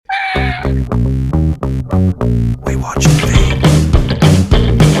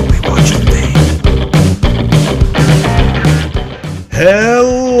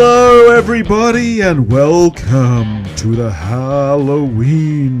everybody, and welcome to the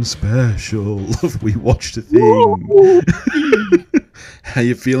Halloween special of We Watched a Thing. How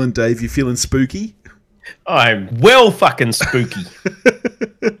you feeling, Dave? You feeling spooky? I'm well fucking spooky.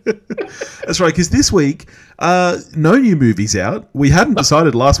 That's right, because this week, no new movies out. We hadn't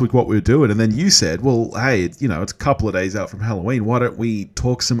decided last week what we were doing, and then you said, well, hey, it's a couple of days out from Halloween. Why don't we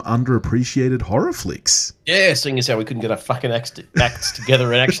talk some underappreciated horror flicks? Yeah, seeing as how we couldn't get our fucking acts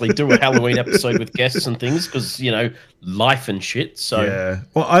together and actually do a Halloween episode with guests and things because, life and shit. So yeah.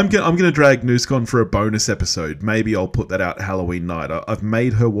 Well, I'm gonna drag Nooscon for a bonus episode. Maybe I'll put that out Halloween night. I've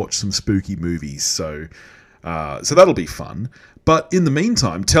made her watch some spooky movies, so that'll be fun. But in the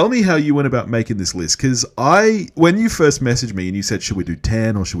meantime, tell me how you went about making this list, because when you first messaged me and you said, should we do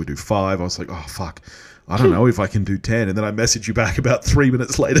 10 or should we do 5? I was like, oh, fuck. I don't know if I can do 10. And then I messaged you back about 3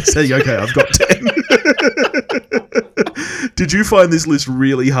 minutes later saying, okay, I've got 10. Did you find this list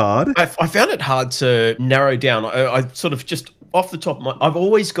really hard? I found it hard to narrow down. I sort of just off the top of my... I've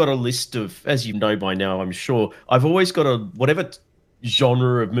always got a list of, as you know by now, I'm sure, I've always got whatever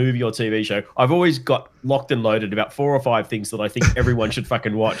genre of movie or TV show, I've always got locked and loaded about 4 or 5 things that I think everyone should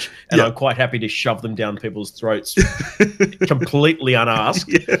fucking watch, and I'm quite happy to shove them down people's throats completely unasked.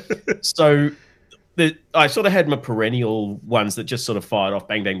 Yeah. So I sort of had my perennial ones that just sort of fired off,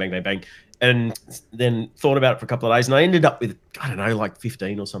 bang, bang, bang, bang, bang, and then thought about it for a couple of days, and I ended up with, I don't know, like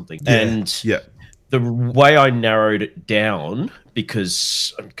 15 or something. Yeah. And the way I narrowed it down,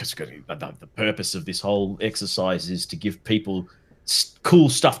 because the purpose of this whole exercise is to give people cool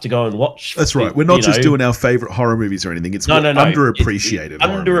stuff to go and watch. That's right. We're not just doing our favorite horror movies or anything. It's underappreciated.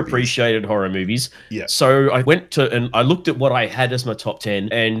 Underappreciated horror movies. Yeah. So I went to and I looked at what I had as my top 10,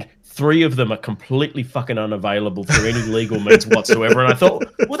 and 3 of them are completely fucking unavailable through any legal means whatsoever. And I thought,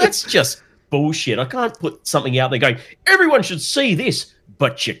 well, that's just bullshit. I can't put something out there going, everyone should see this,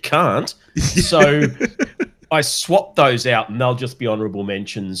 but you can't. So I swapped those out, and they'll just be honorable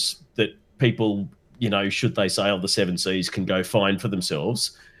mentions that people, should they sail the 7 seas, can go find for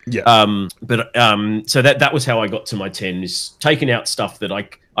themselves. Yeah. So that was how I got to my 10, is taking out stuff that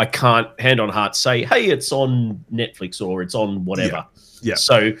I can't hand on heart say, hey, it's on Netflix or it's on whatever. Yeah.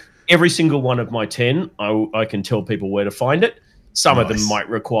 So every single one of my 10, I can tell people where to find it. Some of them might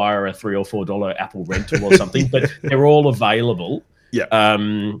require a $3 or $4 Apple rental or something, but they're all available. Yeah.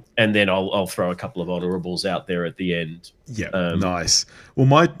 And then I'll throw a couple of honorables out there at the end. Yeah. Nice. Well,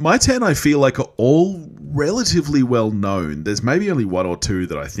 my 10 I feel like are all relatively well known. There's maybe only 1 or 2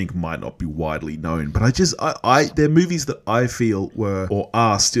 that I think might not be widely known, but they're movies that I feel were or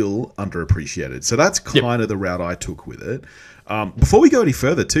are still underappreciated. So that's kind of the route I took with it. Before we go any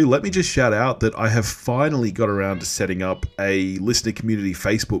further, too, let me just shout out that I have finally got around to setting up a listener community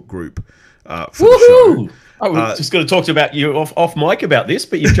Facebook group for the show. I was just going to talk about you off mic about this,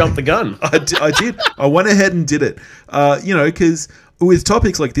 but you jumped the gun. I did. I went ahead and did it. Because with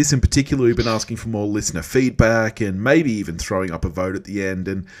topics like this in particular, we've been asking for more listener feedback and maybe even throwing up a vote at the end.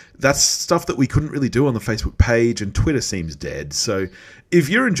 And that's stuff that we couldn't really do on the Facebook page, and Twitter seems dead. So if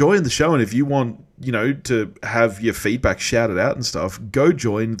you're enjoying the show and if you want, to have your feedback shouted out and stuff, go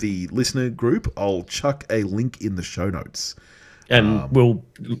join the listener group. I'll chuck a link in the show notes. And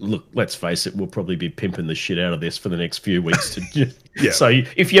let's face it, we'll probably be pimping the shit out of this for the next few weeks. So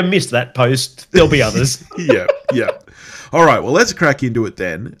if you missed that post, there'll be others. Yeah. All right, well, let's crack into it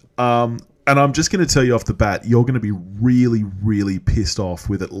then. And I'm just going to tell you off the bat, you're going to be really, really pissed off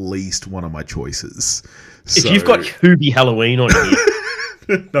with at least one of my choices. If you've got Hubie Halloween on here...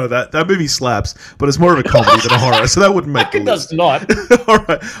 No, that movie slaps, but it's more of a comedy than a horror, so that wouldn't make the list. It does not. All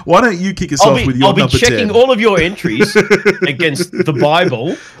right, why don't you kick us off with your number 10? I'll be checking all of your entries against the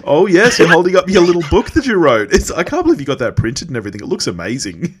Bible. Oh, yes, you're holding up your little book that you wrote. I can't believe you got that printed and everything. It looks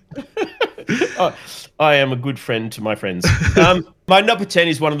amazing. I am a good friend to my friends. My number 10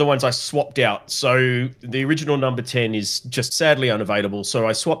 is one of the ones I swapped out. So the original number 10 is just sadly unavailable, so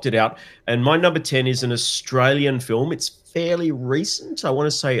I swapped it out. And my number 10 is an Australian film. It's fairly recent. I want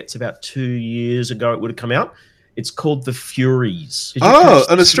to say it's about 2 years ago it would have come out. It's called The Furies.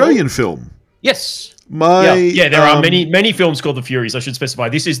 An Australian film? Yes. There are many films called The Furies, I should specify.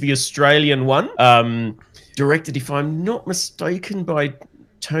 This is the Australian one, directed, if I'm not mistaken, by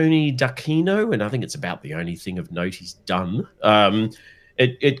Tony D'Acchino, and I think it's about the only thing of note he's done.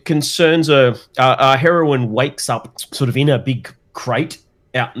 It concerns a heroine wakes up sort of in a big crate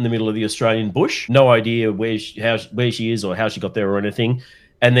out in the middle of the Australian bush. No idea where she is or how she got there or anything.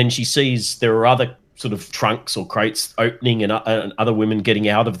 And then she sees there are other sort of trunks or crates opening and other women getting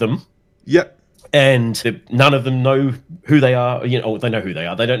out of them. Yep. And none of them know who they are. They know who they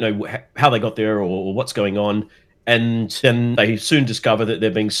are. They don't know how they got there or what's going on. And then they soon discover that they're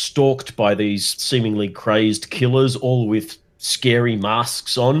being stalked by these seemingly crazed killers, all with scary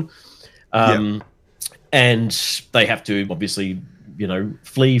masks on. And they have to obviously,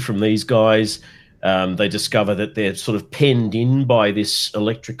 flee from these guys. They discover that they're sort of penned in by this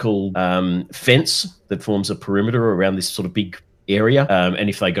electrical fence that forms a perimeter around this sort of big area. And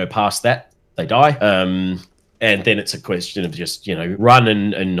if they go past that, they die. And then it's a question of just, run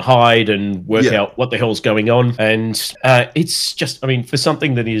and hide and work out what the hell's going on. And it's just, for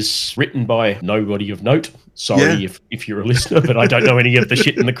something that is written by nobody of note, sorry if you're a listener, but I don't know any of the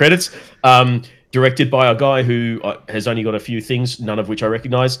shit in the credits, directed by a guy who has only got a few things, none of which I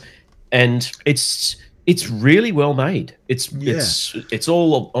recognize. And it's really well made. It's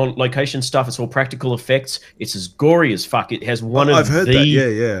all on location stuff. It's all practical effects. It's as gory as fuck. It has one of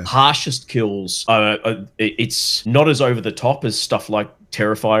the harshest kills. It's not as over the top as stuff like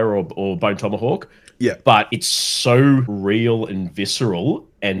Terrifier or Bone Tomahawk. Yeah, but it's so real and visceral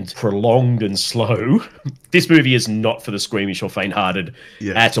and prolonged and slow. This movie is not for the squeamish or faint-hearted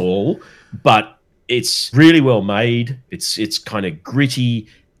at all. But it's really well made. It's kind of gritty,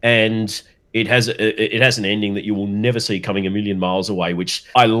 and it has an ending that you will never see coming a million miles away, which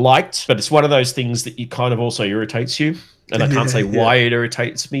I liked, but it's one of those things that kind of also irritates you. And I can't say why it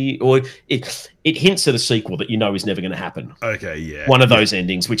irritates me, or it hints at a sequel that is never going to happen. Okay, yeah. One of those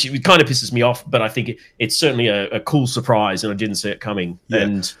endings, which it kind of pisses me off, but I think it's certainly a cool surprise, and I didn't see it coming. Yeah.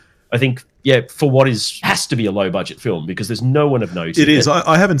 And I think, for what has to be a low-budget film, because there's no one of note. It is.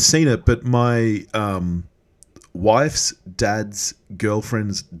 I haven't seen it, but my wife's dad's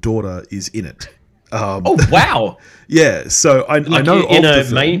girlfriend's daughter is in it. Oh, wow. Yeah, so I know in a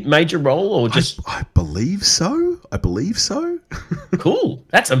major role, or just... I believe so. Cool.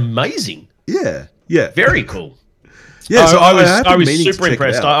 That's amazing. Yeah. Very cool. Yeah, so I was super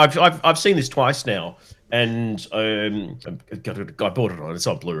impressed. I've seen this twice now, and I bought it on. It's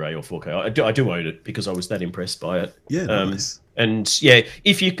on Blu-ray or 4K. I do own it because I was that impressed by it. Yeah, nice. And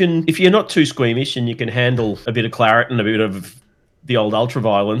if you're not too squeamish and you can handle a bit of claret and a bit of the old ultra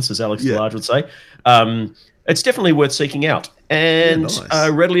violence, as Alex Gillard would say, it's definitely worth seeking out. And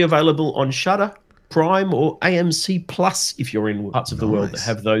readily available on Shudder, Prime, or AMC Plus if you're in parts of the world that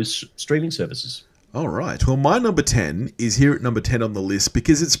have those streaming services. All right. Well, my number 10 is here at number 10 on the list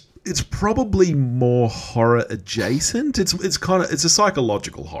because it's probably more horror adjacent. It's a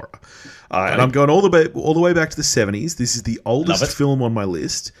psychological horror. And I'm going all the way back to the 70s. This is the oldest film on my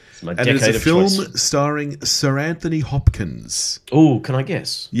list. And it's a film starring Sir Anthony Hopkins. Oh, can I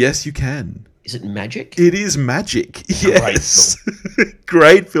guess? Yes, you can. Is it Magic? It is Magic. Yes.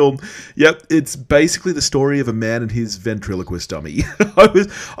 Great film. Yep. It's basically the story of a man and his ventriloquist dummy.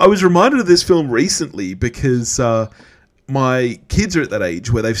 I was reminded of this film recently because my kids are at that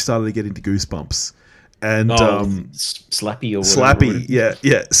age where they've started to get into Goosebumps. And Slappy or whatever. Slappy,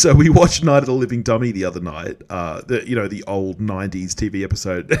 yeah. So we watched Night of the Living Dummy the other night, the old 90s TV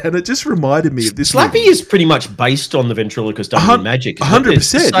episode, and it just reminded me of this Slappy movie. Is pretty much based on the ventriloquist dummy in Magic.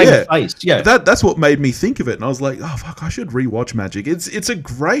 100%, face. Yeah. That's what made me think of it, and I was like, oh, fuck, I should rewatch Magic. It's a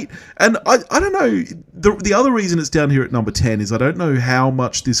great, and I don't know, the other reason it's down here at number 10 is I don't know how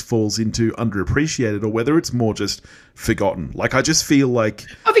much this falls into underappreciated or whether it's more just forgotten. Like, I just feel like...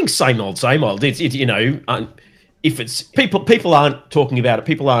 I think same old. If it's people aren't talking about it,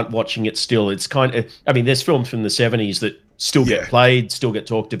 people aren't watching it still. It's kind of, there's films from the 70s that still get played, still get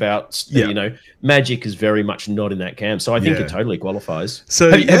talked about. Magic is very much not in that camp. So I think it totally qualifies. So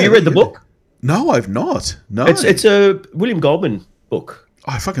have you read the book? No, I've not. No, it's a William Goldman book.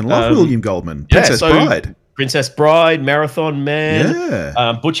 I fucking love William Goldman. Princess Bride. Princess Bride, Marathon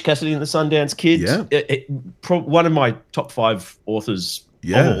Man, Butch Cassidy and the Sundance Kid. Yeah. One of my top 5 authors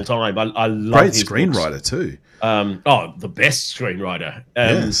of all time. I love great his screenwriter books. Too. The best screenwriter.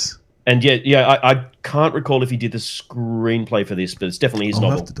 Yes. And I can't recall if he did the screenplay for this, but it's definitely his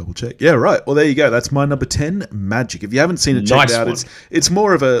novel. I'll have to double check. Yeah, right. Well, there you go. That's my number 10, Magic. If you haven't seen it, check it out. It's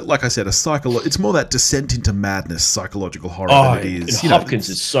more of a, like I said, it's more that descent into madness psychological horror than it is. Hopkins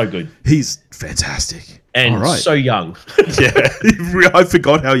is so good. He's fantastic. And so young. Yeah. I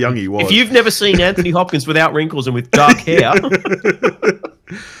forgot how young he was. If you've never seen Anthony Hopkins without wrinkles and with dark hair...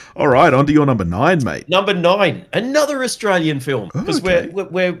 All right, on to your number 9, mate. Number 9, another Australian film, because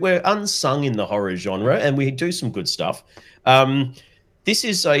we're unsung in the horror genre, and we do some good stuff. This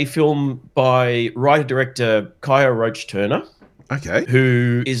is a film by writer-director Kaya Roach Turner,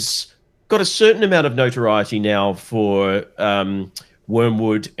 who is got a certain amount of notoriety now for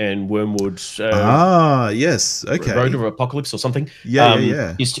Wormwood and Wormwood. Yes. Okay. Road of Apocalypse or something.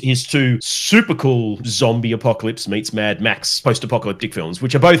 Yeah. His two super cool zombie apocalypse meets Mad Max post-apocalyptic films,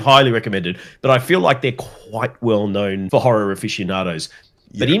 which are both highly recommended, but I feel like they're quite well known for horror aficionados.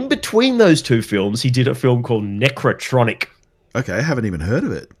 But in between those two films, he did a film called Necrotronic. Okay, I haven't even heard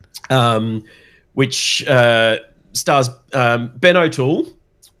of it. Which stars Ben O'Toole,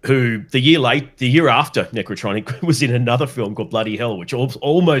 who the year after Necrotronic was in another film called Bloody Hell, which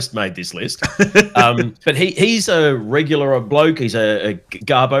almost made this list. But he's a regular bloke. He's a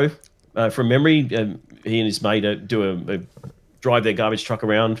garbo from memory. He and his mate drive their garbage truck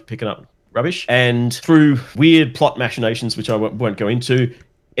around picking up rubbish, and through weird plot machinations, which I won't go into,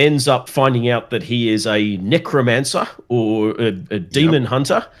 ends up finding out that he is a necromancer or a demon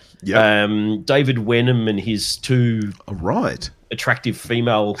hunter. Yep. David Wenham and his two attractive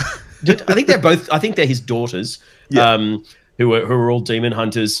female, I think they're his daughters, who are all demon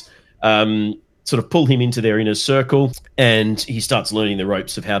hunters, sort of pull him into their inner circle, and he starts learning the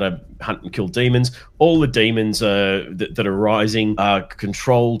ropes of how to hunt and kill demons. All the demons that are rising are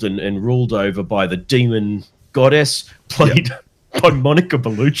controlled and ruled over by the demon goddess, played by Monica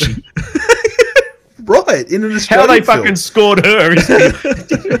Bellucci. Right, in an Australian How they film. fucking scored her.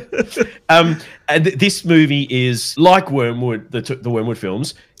 And this movie is like Wormwood, the Wormwood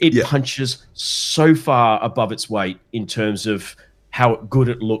films. It punches so far above its weight in terms of how good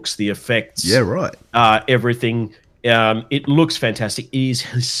it looks, the effects. Yeah, right. Everything. It looks fantastic. It is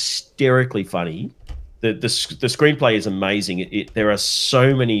hysterically funny. The screenplay is amazing. There are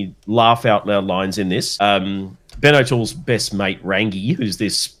so many laugh out loud lines in this. Ben O'Toole's best mate, Rangi, who's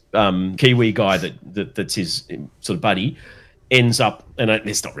this Kiwi guy that's his sort of buddy, ends up, and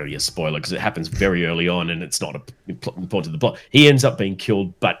it's not really a spoiler because it happens very early on and it's not important to the plot. He ends up being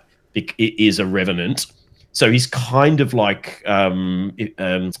killed, but it is a revenant. So he's kind of like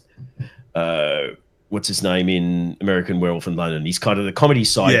what's his name in American Werewolf in London? He's kind of the comedy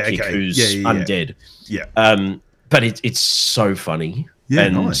sidekick who's undead. Yeah. But it's so funny. Yeah,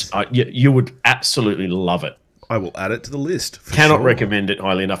 and nice. You would absolutely love it. I will add it to the list. Cannot recommend it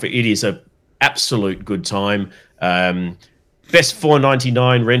highly enough. It is a absolute good time. Best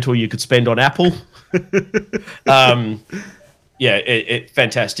 $4.99 rental you could spend on Apple.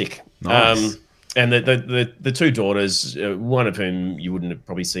 Fantastic. Nice. And the two daughters, one of whom you wouldn't have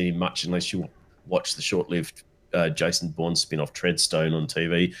probably seen much unless you watched the short-lived Jason Bourne spin-off Treadstone on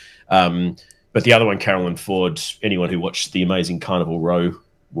TV. But the other one, Carolyn Ford, anyone who watched The Amazing Carnival Row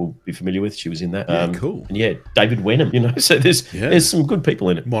will be familiar with. She was in that. Cool. And David Wenham, so there's some good people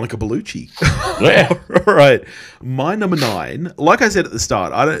in it. Monica Bellucci. Yeah. All right. My number 9, like I said at the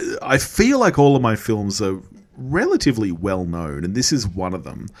start, I feel like all of my films are relatively well known, and this is one of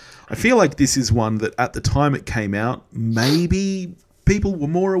them. I feel like this is one that at the time it came out, maybe people were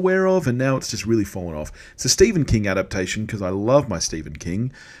more aware of, and now it's just really fallen off. It's a Stephen King adaptation because I love my Stephen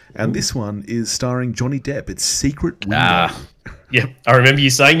King, and this one is starring Johnny Depp. It's Secret Window. Yeah, I remember you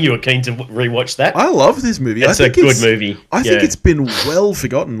saying you were keen to rewatch that. I love this movie. It's a good movie. I think it's been well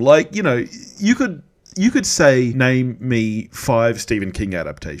forgotten. Like, you could say, name me 5 Stephen King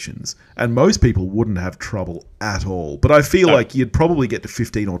adaptations, and most people wouldn't have trouble at all. But I feel like you'd probably get to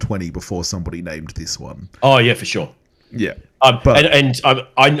 15 or 20 before somebody named this one. Oh, yeah, for sure. Yeah.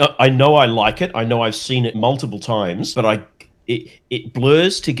 I know I like it. I know I've seen it multiple times, but it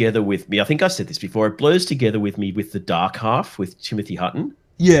blurs together with me. I think I said this before. It blurs together with me with The Dark Half with Timothy Hutton.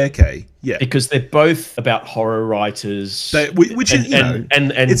 Yeah, okay. Yeah. Because they're both about horror writers. Which is,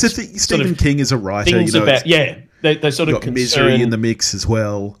 it's a thing. Stephen King is a writer. Things about, they sort of got misery in the mix as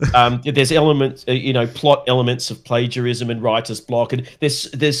well. There's elements, plot elements of plagiarism and writer's block. And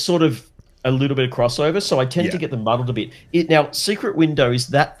there's sort of a little bit of crossover, so I tend to get them muddled a bit. Now, Secret Window, is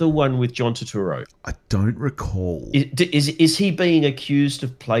that the one with John Turturro? I don't recall. Is he being accused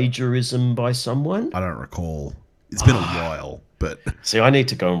of plagiarism by someone? I don't recall. It's been a while, but... See, I need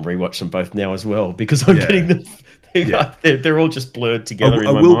to go and rewatch them both now as well, because I'm getting them... They're all just blurred together in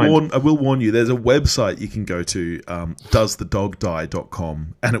my mind. I will warn you, there's a website you can go to,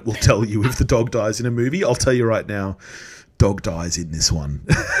 doesthedogdie.com, and it will tell you if the dog dies in a movie. I'll tell you right now, dog dies in this one.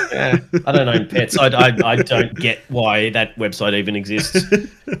 I don't own pets. I don't get why that website even exists.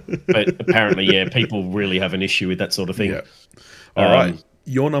 But apparently, people really have an issue with that sort of thing. Yeah. All right.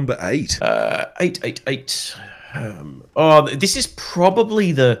 Your number 8. 888. This is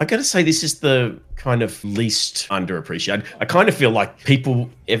probably this is the kind of least underappreciated. I kind of feel like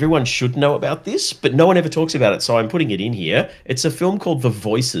everyone should know about this, but no one ever talks about it, so I'm putting it in here. It's a film called The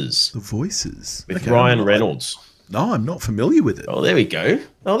Voices. The Voices? With Ryan Reynolds. No, I'm not familiar with it. Oh, there we go.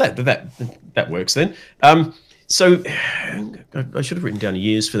 Oh, that works then. So I should have written down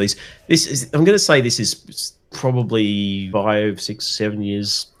years for these. I'm going to say this is probably 5, 6, 7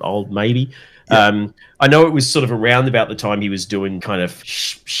 years old, maybe. Yeah. I know it was sort of around about the time he was doing kind of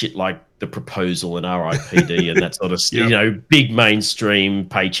shit like The Proposal and R.I.P.D. and that sort of, big mainstream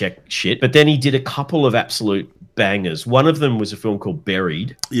paycheck shit. But then he did a couple of absolute bangers. One of them was a film called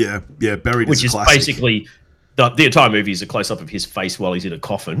Buried. Yeah, Buried, which is classic. Basically the entire movie is a close up of his face while he's in a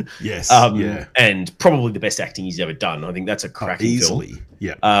coffin. Yes, and probably the best acting he's ever done. I think that's a cracking film.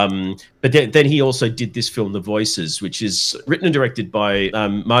 Yeah. But then he also did this film, The Voices, which is written and directed by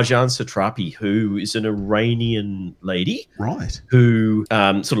Marjane Satrapi, who is an Iranian lady, right? Who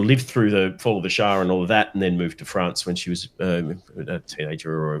sort of lived through the fall of the Shah and all of that, and then moved to France when she was a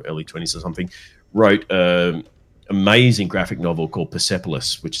teenager or early 20s or something. Wrote amazing graphic novel called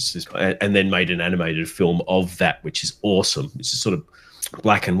Persepolis, which is and then made an animated film of that, which is awesome. It's just sort of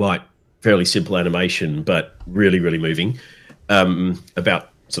black and white, fairly simple animation, but really, really moving, about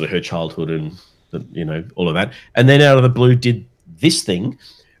sort of her childhood and all of that. And then out of the blue did this thing,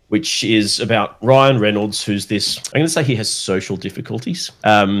 which is about Ryan Reynolds, who's this, I'm going to say he has social difficulties.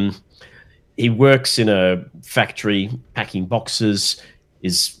 He works in a factory packing boxes,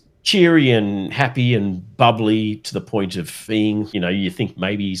 is cheery and happy and bubbly to the point of being, you think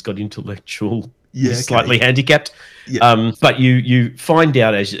maybe he's got intellectual, slightly handicapped. Yeah. But you find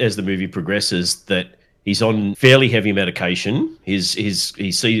out as the movie progresses that he's on fairly heavy medication.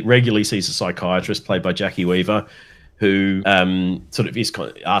 He regularly sees a psychiatrist played by Jackie Weaver, who sort of is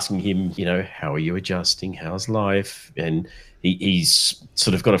kind of asking him, how are you adjusting? How's life? And he's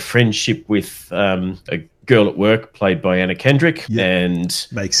sort of got a friendship with a girl at work played by Anna Kendrick. Yeah. And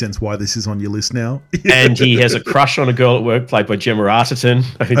makes sense why this is on your list now. And he has a crush on a girl at work played by Gemma Arterton.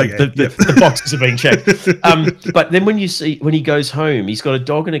 I think the boxes are being checked. But then when he goes home, he's got a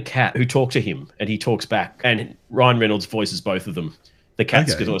dog and a cat who talk to him, and he talks back. And Ryan Reynolds voices both of them. The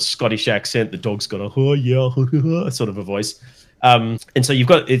cat's got a Scottish accent. The dog's got a sort of a voice. And so you've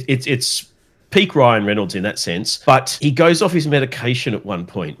got it's peak Ryan Reynolds in that sense. But he goes off his medication at one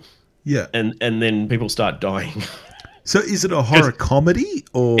point. Yeah. And then people start dying. So is it a horror comedy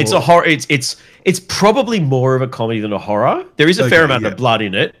or it's a horror it's probably more of a comedy than a horror. There is a fair amount of blood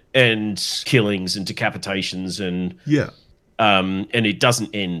in it and killings and decapitations and and it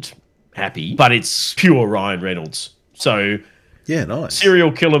doesn't end happy, but it's pure Ryan Reynolds. So nice.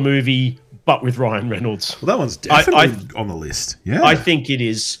 Serial killer movie but with Ryan Reynolds. Well, that one's definitely on the list. Yeah. I think it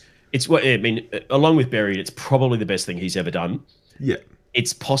is. It's what I mean, along with Buried, it's probably the best thing he's ever done. Yeah.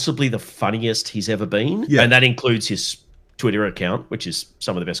 It's possibly the funniest he's ever been. Yeah. And that includes his Twitter account, which is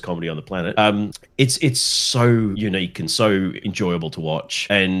some of the best comedy on the planet. It's so unique and so enjoyable to watch.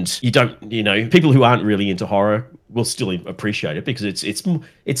 And you don't, people who aren't really into horror will still appreciate it because he's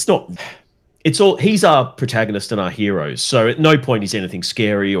our protagonist and our hero. So at no point is anything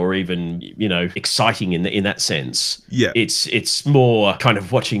scary or even, exciting in that sense. Yeah. It's more kind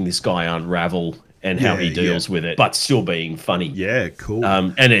of watching this guy unravel and how he deals with it, but still being funny. Yeah, cool.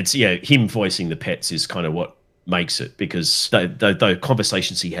 And it's, him voicing the pets is kind of what makes it, because the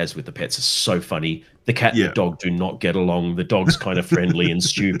conversations he has with the pets are so funny. The cat and the dog do not get along. The dog's kind of friendly and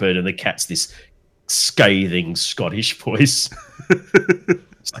stupid, and the cat's this scathing Scottish voice.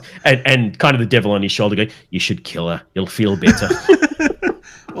 and kind of the devil on his shoulder going, you should kill her. You'll feel better.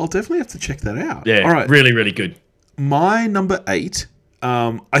 I'll definitely have to check that out. Yeah, all right. Really, really good. My number 8,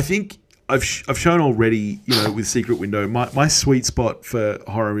 I think I've shown already, with Secret Window, my sweet spot for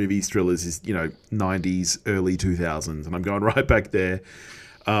horror movies, thrillers is, 90s, early 2000s, and I'm going right back there.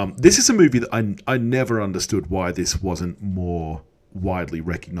 This is a movie that I never understood why this wasn't more widely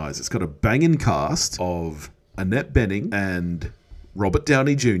recognized. It's got a banging cast of Annette Bening and Robert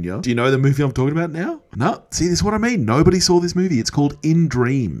Downey Jr. Do you know the movie I'm talking about now? No. See, this is what I mean. Nobody saw this movie. It's called In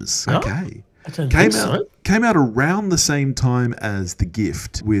Dreams. Oh, okay. I don't think so. Came out around the same time as The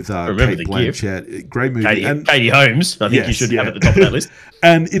Gift with Kate Blanchett. Gift. Great movie. Katie Holmes, I think you should have at the top of that list.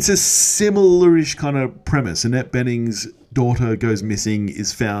 And it's a similar-ish kind of premise. Annette Bening's daughter goes missing,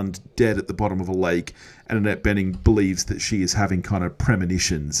 is found dead at the bottom of a lake, and Annette Bening believes that she is having kind of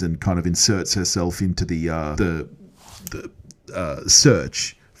premonitions and kind of inserts herself into the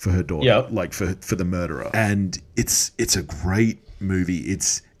search for her daughter, like for the murderer. And it's a great movie.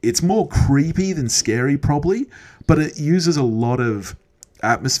 It's more creepy than scary, probably, but it uses a lot of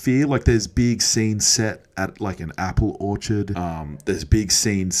atmosphere. Like, there's big scenes set at like an apple orchard. There's big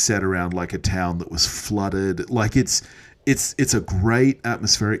scenes set around like a town that was flooded. Like, it's a great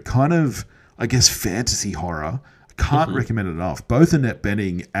atmospheric kind of, I guess, fantasy horror. I can't recommend it enough. Both Annette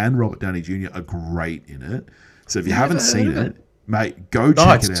Bening and Robert Downey Jr. are great in it. So if you haven't seen it, Mate, go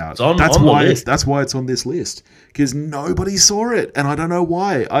check it out. That's why it's on this list, because nobody saw it, and I don't know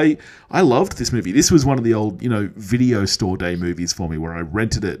why. I loved this movie. This was one of the old, video store day movies for me, where I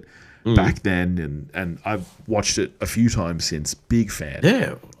rented it back then, and I've watched it a few times since. Big fan.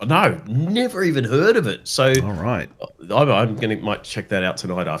 Yeah, no, never even heard of it. So all right, might check that out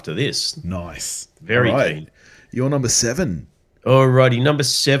tonight after this. Nice, very keen. You're number 7. Alrighty, number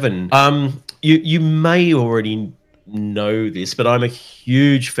 7. You may already know this, but I'm a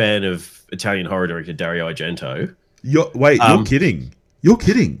huge fan of Italian horror director Dario Argento. You're kidding. You're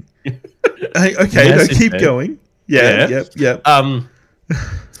kidding. Hey, okay, keep going. Yeah.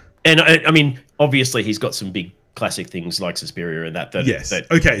 And I mean, obviously, he's got some big classic things like Suspiria and that. Yes. That,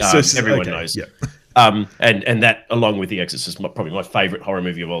 okay. So everyone knows. Yeah. And that, along with The Exorcist, is probably my favorite horror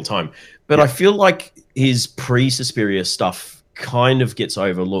movie of all time. But I feel like his pre-Suspiria stuff kind of gets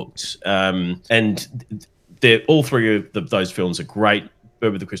overlooked. And all three of those films are great.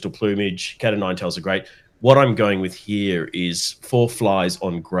 Bird with the Crystal Plumage, Cat o' Nine Tails are great. What I'm going with here is Four Flies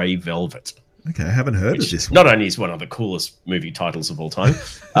on Grey Velvet. Okay, I haven't heard of this one. Not only is one of the coolest movie titles of all time,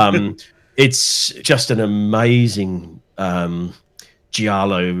 it's just an amazing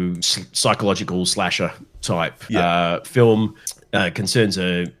giallo psychological slasher type film. Concerns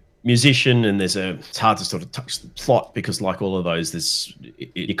a musician, and it's hard to sort of touch the plot because, like all of those,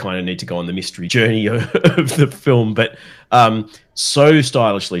 you kind of need to go on the mystery journey of the film. But so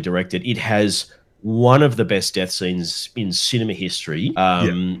stylishly directed, it has one of the best death scenes in cinema history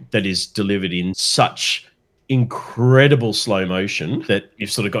that is delivered in such incredible slow motion that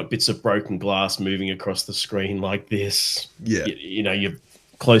you've sort of got bits of broken glass moving across the screen like this. Yeah. You're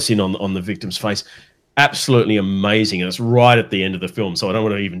close in on the victim's face. Absolutely amazing. And it's right at the end of the film. So I don't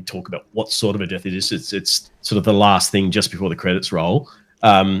want to even talk about what sort of a death it is. It's sort of the last thing just before the credits roll.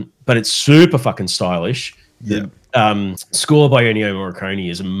 But it's super fucking stylish. Yeah. Score by Ennio Morricone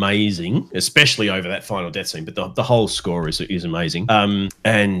is amazing, especially over that final death scene. But the whole score is amazing.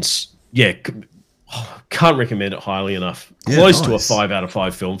 And yeah, can't recommend it highly enough. Close to a 5 out of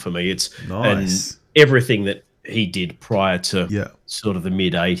 5 film for me. It's nice. And everything that he did prior to sort of the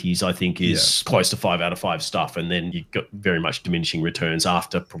mid 80s, I think, is close to 5 out of 5 stuff. And then you got very much diminishing returns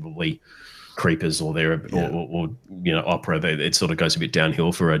after probably Creepers or Opera. It sort of goes a bit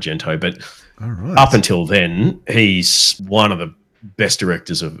downhill for Argento. But up until then, he's one of the best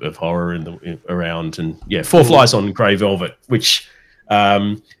directors of horror around. And Four Flies on Grey Velvet, which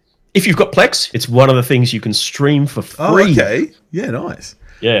if you've got Plex, it's one of the things you can stream for free. Oh, okay. Yeah, nice.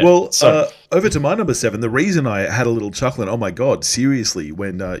 Yeah. Well, over to my number 7. The reason I had a little chuckle, and oh my God, seriously,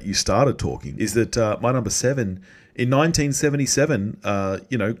 when you started talking, is that my number 7, in 1977,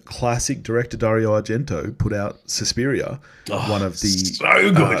 classic director Dario Argento put out Suspiria, one of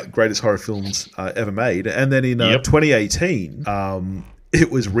the greatest horror films ever made. And then in 2018,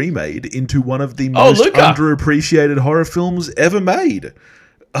 it was remade into one of the most underappreciated horror films ever made.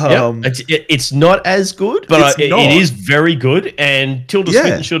 It's not as good, but it is very good. And Tilda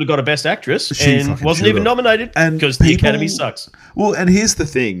Swinton should have got a Best Actress and wasn't even nominated because the Academy sucks. Well, and here's the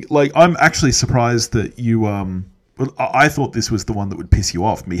thing: like, I'm actually surprised that you. Well, I thought this was the one that would piss you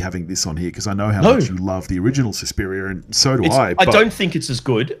off, me having this on here, because I know how much you love the original Suspiria, and so do I. I don't think it's as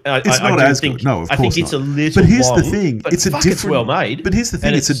good. It's not as good. No, of course not. I think it's a little. But here's the thing: it's well made. But here's the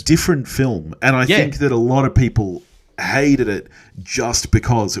thing: it's a different film, and I think that a lot of people hated it just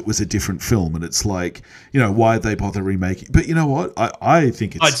because it was a different film, and it's like, why'd they bother remaking? But you know what? I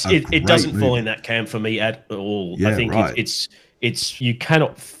think it doesn't fall in that camp for me at all. I think it's you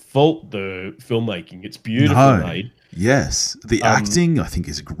cannot fault the filmmaking. It's beautifully made. Yes, the acting I think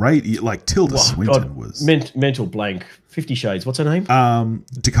is great. Like Tilda Swinton was mental blank. 50 Shades. What's her name?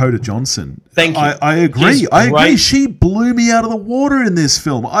 Dakota Johnson. Thank you. I agree. I agree. She blew me out of the water in this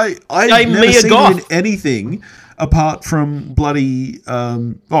film. I've never seen her in anything apart from bloody.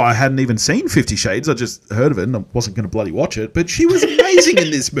 I hadn't even seen 50 Shades. I just heard of it and I wasn't going to bloody watch it. But she was amazing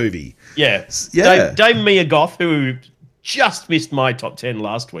in this movie. Yeah. Dame Mia Goth, who just missed my top 10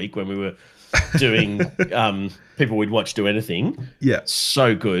 last week when we were doing people we'd watch do anything. Yeah.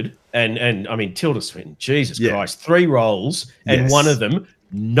 So good. And I mean, Tilda Swinton, Jesus Christ, 3 roles, and one of them,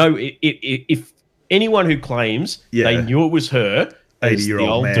 if anyone who claims they knew it was her,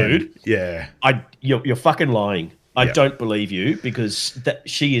 80-year-old man. Dude, yeah, you're fucking lying. I don't believe you, because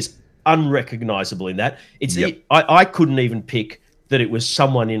she is unrecognizable in that. I couldn't even pick that it was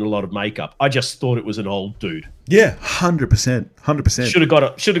someone in a lot of makeup. I just thought it was an old dude. Yeah, 100%.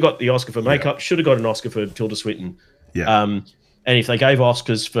 Should have got the Oscar for makeup. Should have got an Oscar for Tilda Swinton. Yeah. And if they gave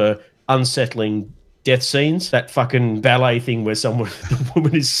Oscars for unsettling death scenes. That fucking ballet thing where the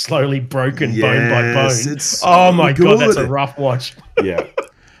woman is slowly broken bone by bone. Oh my God, that's a rough watch. Yeah.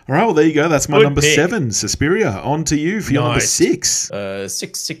 All right, well, there you go. That's my Good number pick. 7, Suspiria. On to you for your number 6.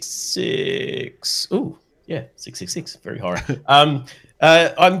 666. Ooh, yeah, 666. Very horror. I'm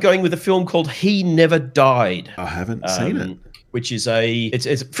going with a film called He Never Died. I haven't seen it. Which is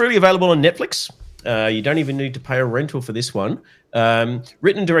it's freely available on Netflix. You don't even need to pay a rental for this one.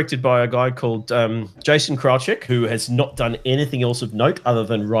 Written and directed by a guy called Jason Krawczyk, who has not done anything else of note other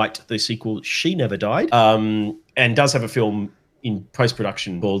than write the sequel She Never Died, and does have a film in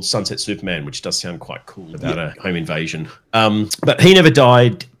post-production called Sunset Superman, which does sound quite cool about a home invasion. But He Never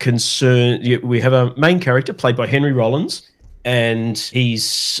Died we have a main character played by Henry Rollins, and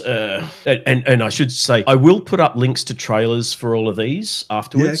he's and I should say I will put up links to trailers for all of these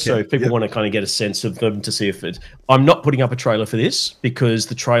afterwards, so if people want to kind of get a sense of them to see if I'm not putting up a trailer for this because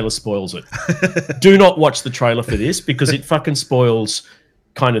the trailer spoils it. Do not watch the trailer for this because it fucking spoils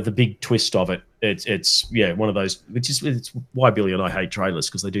kind of the big twist of it. It's one of those, it's why Billy and I hate trailers,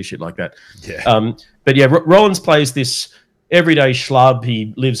 because they do shit like that. But yeah, Rollins plays this everyday schlub.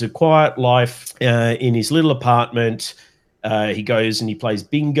 He lives a quiet life in his little apartment. He goes and he plays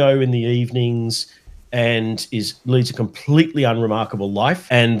bingo in the evenings and leads a completely unremarkable life.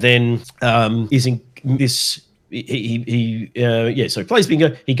 And then is in this. So he plays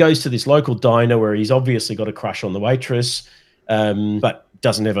bingo. He goes to this local diner where he's obviously got a crush on the waitress, but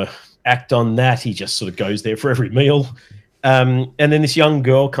doesn't ever act on that. He just sort of goes there for every meal. And then this young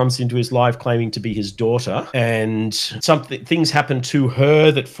girl comes into his life claiming to be his daughter, and things happen to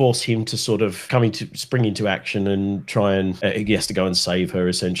her that force him to sort of spring into action and try and he has to go and save her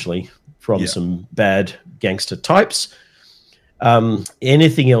essentially from some bad gangster types.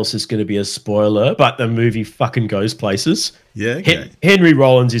 Anything else is going to be a spoiler, but the movie fucking goes places. Yeah. Okay. Henry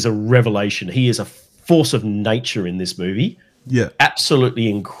Rollins is a revelation. He is a force of nature in this movie. Yeah.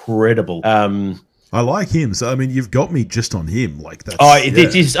 Absolutely incredible. I like him. So, I mean, you've got me just on him. Like that.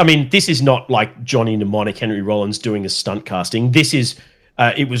 This is not like Johnny Mnemonic, Henry Rollins doing a stunt casting. This is,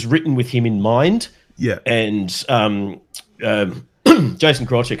 it was written with him in mind. Yeah. And Jason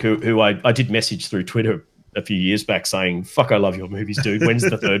Krawczyk, who I did message through Twitter a few years back saying, fuck, I love your movies, dude. When's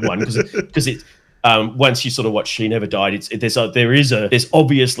the third one? Because it once you sort of watch She Never Died, there's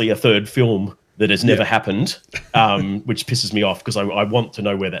obviously a third film that has never happened, which pisses me off because I want to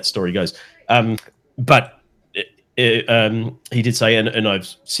know where that story goes. But he did say, and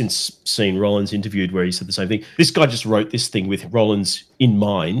I've since seen Rollins interviewed where he said the same thing. This guy just wrote this thing with Rollins in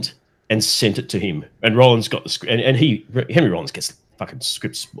mind and sent it to him. And Rollins got the script, and Henry Rollins gets fucking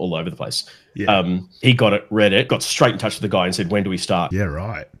scripts all over the place. Yeah. He got it, read it, got straight in touch with the guy and said, "When do we start?" Yeah,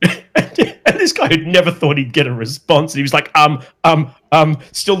 right. And this guy had never thought he'd get a response. And he was like,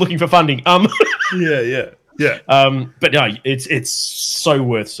 still looking for funding. Yeah. But no, it's so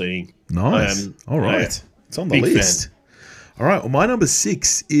worth seeing. Nice. All right. It's on the list. Fan. All right. Well, my number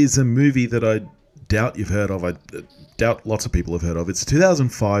 6 is a movie that I doubt you've heard of. I doubt lots of people have heard of. It's a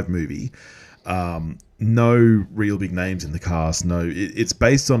 2005 movie. No real big names in the cast. No, it's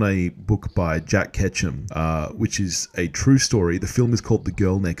based on a book by Jack Ketchum, which is a true story. The film is called The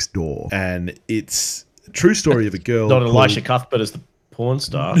Girl Next Door, and it's a true story of a girl. Not Elisha Cuthbert as the porn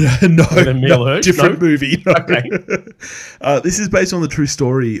star. No, different movie. No. Okay. This is based on the true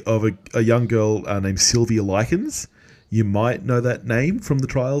story of a young girl named Sylvia Likens. You might know that name from the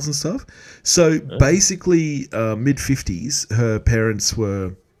trials and stuff. So basically, mid-50s, her parents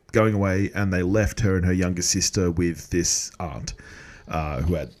were going away and they left her and her younger sister with this aunt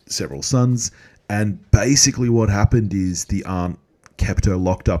who had several sons. And basically what happened is the aunt kept her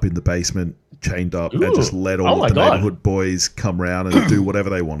locked up in the basement, chained up, and just let all of the neighborhood boys come around and do whatever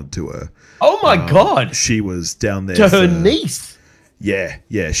they wanted to her. Oh my God. She was down there to her niece. Yeah.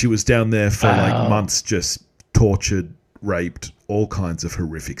 She was down there for like months, just tortured, raped, all kinds of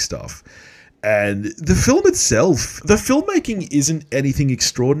horrific stuff. And the film itself, the filmmaking isn't anything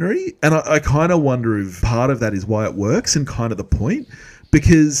extraordinary. And I kind of wonder if part of that is why it works and kind of the point.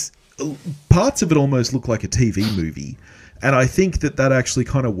 Because parts of it almost look like a TV movie. And I think that actually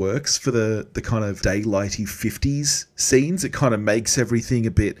kind of works for the kind of daylighty 50s scenes. It kind of makes everything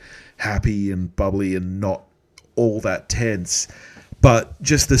a bit happy and bubbly and not all that tense. But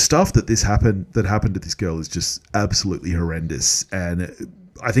just the stuff that happened to this girl is just absolutely horrendous. And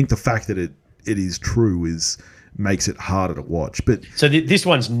I think the fact that it is true makes it harder to watch. But so this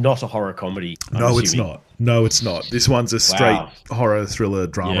one's not a horror comedy. No, it's not. This one's a straight horror thriller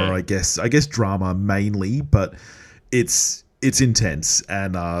drama. I guess drama mainly, but it's intense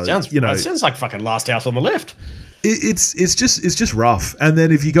and it sounds like fucking Last House on the Left. It's just rough. And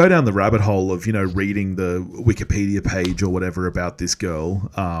then if you go down the rabbit hole of reading the Wikipedia page or whatever about this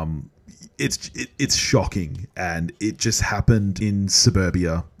girl, it's shocking, and it just happened in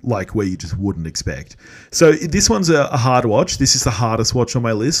suburbia, like where you just wouldn't expect. So this one's a hard watch. This is the hardest watch on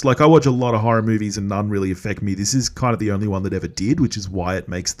my list. Like, I watch a lot of horror movies and none really affect me. This is kind of the only one that ever did, which is why it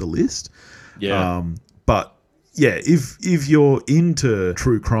makes the list. Yeah. But yeah, if you're into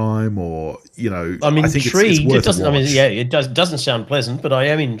true crime or I'm I think intrigued. it's worth It doesn't. a watch. It doesn't sound pleasant, but I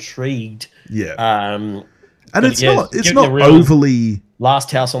am intrigued. Yeah. And it's not overly.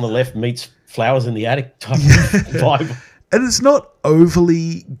 Last House on the Left meets Flowers in the Attic type of vibe. And it's not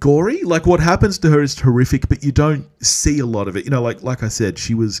overly gory. Like, what happens to her is horrific, but you don't see a lot of it. Like I said,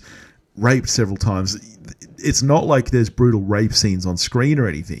 she was raped several times. It's not like there's brutal rape scenes on screen or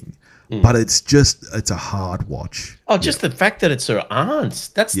anything, but it's a hard watch. Oh, just the fact that it's her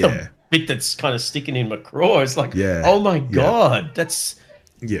aunt. That's the bit that's kind of sticking in my craw. It's like, oh my God, that's...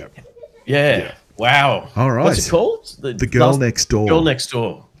 Yeah. Wow. All right. What's it called? The Girl Next Door. Girl Next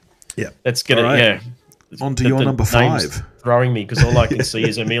Door. Yeah. Let's get it. Right. Yeah. On to your number 5. Throwing me because all I can see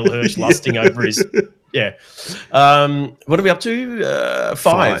is Emil Hirsch lusting over his. Yeah. What are we up to?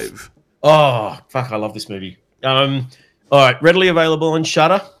 5. Oh, fuck. I love this movie. All right. Readily available on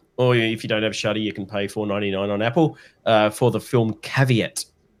Shudder. Or if you don't have Shudder, you can pay $4.99 on Apple for the film Caveat.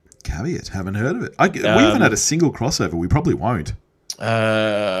 Caveat? Haven't heard of it. We haven't had a single crossover. We probably won't.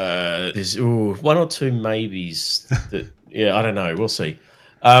 There's one or two maybes. I don't know. We'll see.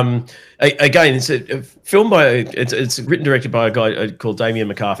 Again, it's a film it's written directed by a guy called Damien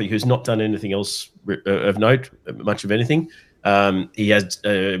McCarthy, who's not done anything else of note, much of anything. He has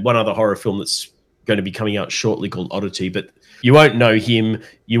one other horror film that's going to be coming out shortly called Oddity, but you won't know him.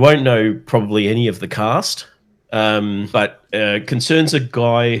 You won't know probably any of the cast. But concerns a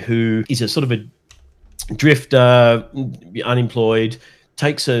guy who is a sort of a drifter, unemployed,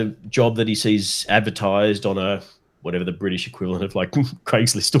 takes a job that he sees advertised on a whatever the British equivalent of like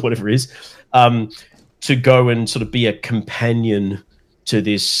Craigslist or whatever it is, to go and sort of be a companion to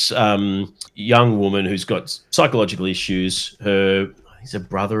this young woman who's got psychological issues. He's a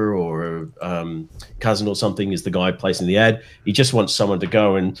brother or a cousin or something is the guy placing the ad. He just wants someone to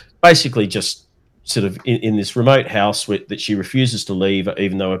go and basically just sort of in this remote house that she refuses to leave,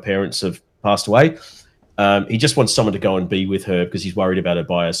 even though her parents have passed away. He just wants someone to go and be with her because he's worried about her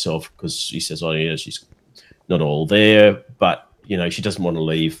by herself, because he says, oh yeah, she's not all there, but she doesn't want to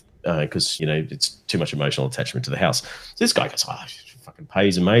leave because it's too much emotional attachment to the house. So this guy goes, fucking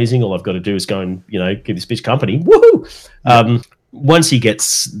pay's amazing. All I've got to do is go and give this bitch company. Woohoo! Yeah. Once he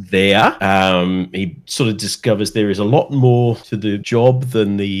gets there, he sort of discovers there is a lot more to the job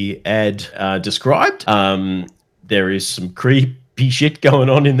than the ad described. There is some creepy shit going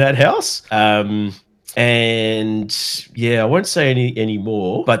on in that house. And yeah, I won't say any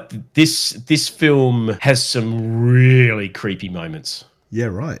more, but this film has some really creepy moments. Yeah,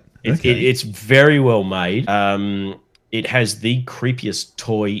 right. It's very well made. It has the creepiest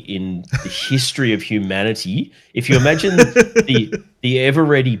toy in the history of humanity. If you imagine the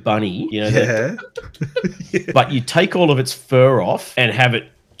Ever-Ready bunny, but you take all of its fur off and have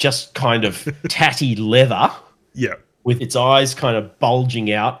it just kind of tatty leather. Yeah. With its eyes kind of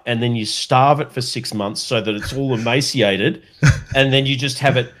bulging out, and then you starve it for 6 months so that it's all emaciated, and then you just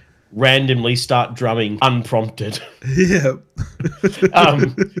have it randomly start drumming unprompted. Yeah.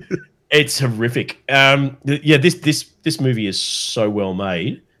 It's horrific. This movie is so well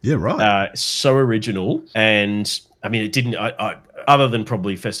made. Yeah, right. So original, and I mean, it didn't. I other than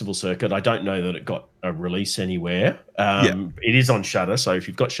probably Festival Circuit, I don't know that it got a release anywhere. It is on Shudder, so if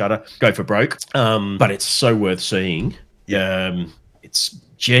you've got Shudder, go for broke. But it's so worth seeing. It's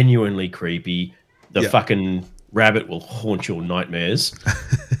genuinely creepy. The fucking rabbit will haunt your nightmares.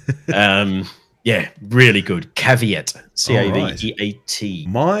 Really good. Caveat. Caveat.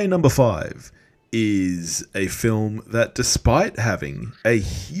 My number 5 is a film that, despite having a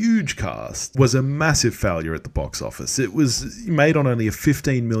huge cast, was a massive failure at the box office. It was made on only a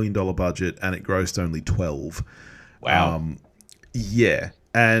 $15 million budget, and it grossed only 12. Wow.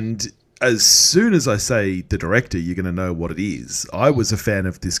 And as soon as I say the director, you're going to know what it is. I was a fan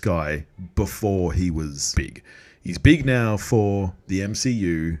of this guy before he was big. He's big now for the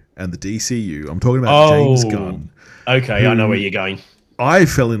MCU and the DCU. I'm talking about James Gunn. Okay, I know where you're going. I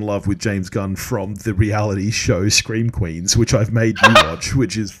fell in love with James Gunn from the reality show Scream Queens, which I've made you watch,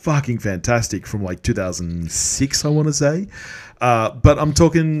 which is fucking fantastic, from like 2006, I want to say. But I'm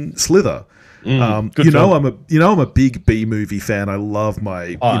talking Slither. Good you know, film. I'm a big B movie fan. I love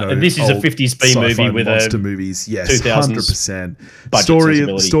my and this is a old 50s B sci-fi movie with monster a movies. Yes, 2000s 100%. budget Story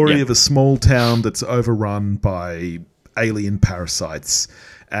sensibility. of a small town that's overrun by alien parasites.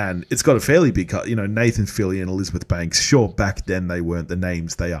 And it's got a fairly big cut. You know, Nathan Fillion, Elizabeth Banks. Sure, back then they weren't the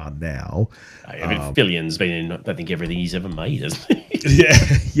names they are now. Fillion's been in, I think, everything he's ever made, hasn't he?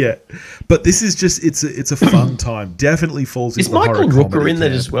 Yeah. But this is just it's a fun time. Definitely falls into Is the horror Michael Rooker comedy in that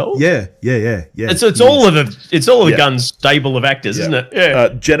camp. as well? Yeah. It's all of the Gunn's stable of actors, isn't it?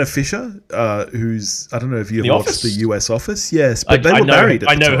 Yeah. Jenna Fisher, who's I don't know if you've The watched Office? the US Office. Yes, but they were know, married. At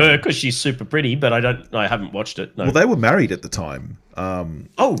I the know time. her because she's super pretty, but I haven't watched it. No. Well, they were married at the time.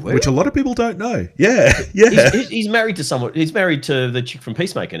 Which a lot of people don't know. Yeah. He's married to someone. He's married to the chick from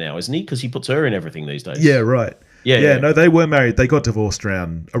Peacemaker now, isn't he? Because he puts her in everything these days. Yeah, right. Yeah. No, they were married. They got divorced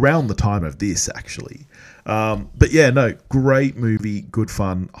around the time of this, actually. But yeah, no, great movie, good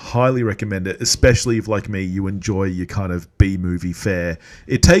fun. Highly recommend it, especially if, like me, you enjoy your kind of B movie fare.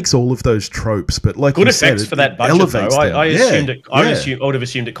 It takes all of those tropes, but like Good you said, effects for that budget, elevates though. them. I would have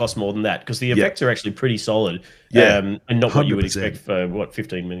assumed it cost more than that because the effects are actually pretty solid. And not what you would 100%. expect for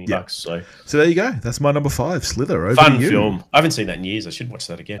 $15 million bucks. So there you go. That's my number 5, Slither. Over fun to you. film. I haven't seen that in years. I should watch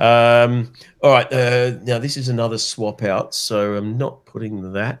that again. All right. Now this is another swap out, so I'm not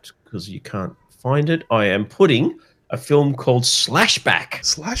putting that because you can't find it. I am putting a film called Slashback.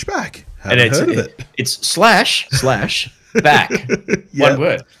 Slashback. Haven't heard of it. It's slash back. One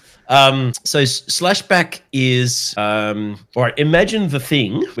word. So Slashback is all right. Imagine The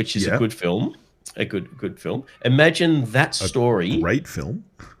Thing, which is a good film. A good film. Imagine that story. Great film.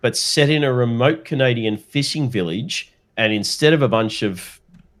 But set in a remote Canadian fishing village, and instead of a bunch of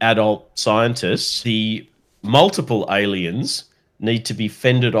adult scientists, the multiple aliens need to be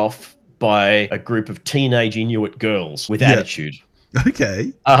fended off by a group of teenage Inuit girls with attitude.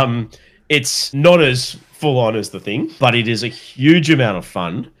 Okay. It's not as full on as The Thing, but it is a huge amount of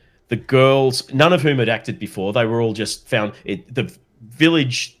fun. The girls, none of whom had acted before, they were all just found. The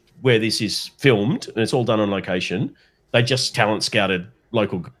village where this is filmed, and it's all done on location, they just talent scouted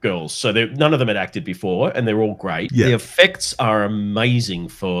local girls. So none of them had acted before, and they're all great. Yeah. The effects are amazing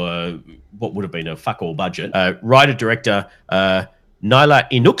for what would have been a fuck all budget. Writer-director Nyla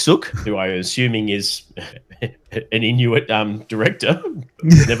Inuksuk, who I'm assuming is an Inuit director.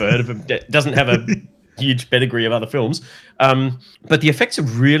 Never heard of him. Doesn't have a huge pedigree of other films. But the effects are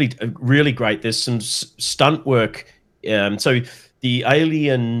really, really great. There's some stunt work. So the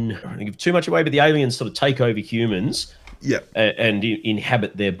alien, I don't want to give too much away, but the aliens sort of take over humans and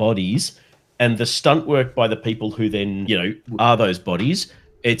inhabit their bodies. And the stunt work by the people who then, are those bodies.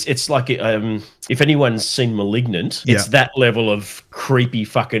 It's like if anyone's seen Malignant, it's that level of creepy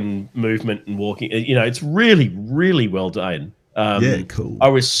fucking movement and walking. It's really, really well done. Cool. I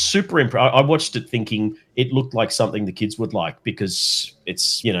was super impressed. I watched it thinking it looked like something the kids would like because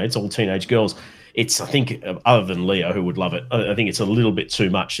it's all teenage girls. I think, other than Leo, who would love it, I think it's a little bit too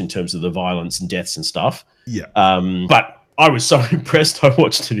much in terms of the violence and deaths and stuff. Yeah. But I was so impressed. I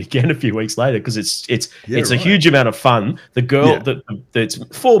watched it again a few weeks later because it's a huge amount of fun. The girl, it's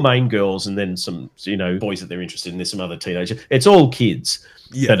 4 main girls and then some, boys that they're interested in. There's some other teenagers. It's all kids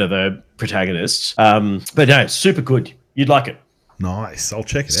that are the protagonists. But no, super good. You'd like it. Nice. I'll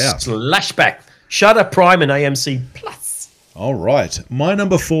check it out. Slashback. Shudder, Prime, and AMC Plus. All right. My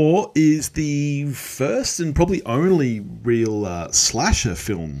number 4 is the first and probably only real slasher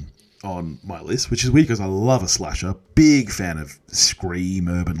film on my list, which is weird because I love a slasher. Big fan of Scream,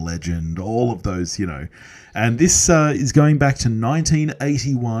 Urban Legend, all of those, And this is going back to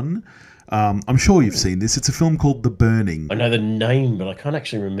 1981. I'm sure you've seen this. It's a film called The Burning. I know the name, but I can't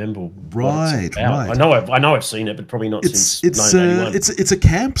actually remember what Right, it's about. right. I know I've seen it, but probably not since 1981. It's a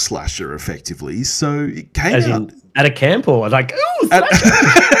camp slasher, effectively. So it came out at a camp or like, at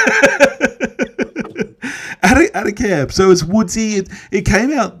a camp. So it's woodsy. It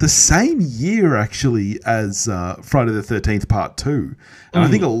came out the same year, actually, as Friday the 13th Part 2. And I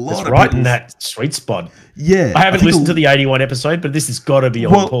think a lot of right people... in that sweet spot. Yeah. I haven't listened to the 81 episode, but this has got to be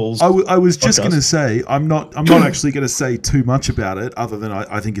on Paul's I was just podcast. going to say, I'm not actually going to say too much about it, other than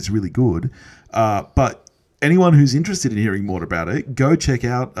I think it's really good. But anyone who's interested in hearing more about it, go check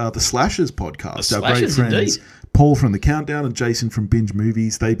out the Slashers podcast. The Our great Slashers, friends, indeed. Paul from The Countdown and Jason from Binge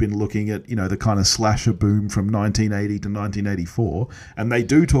Movies. They've been looking at, the kind of slasher boom from 1980 to 1984, and they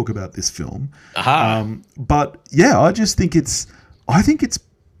do talk about this film. But yeah, I think it's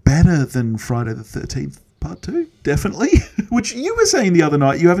better than Friday the 13th Part 2, definitely. Which you were saying the other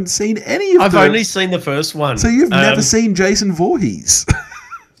night you haven't seen any of I've only seen the first one. So you've never seen Jason Voorhees.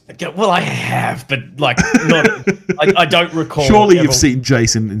 Well, I have, but like not. I don't recall. Surely you've seen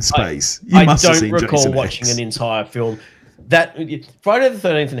Jason in Space. You must have seen I don't recall Jason watching X. an entire film. That Friday the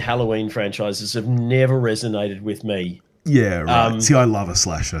 13th and Halloween franchises have never resonated with me. Yeah, right. See, I love a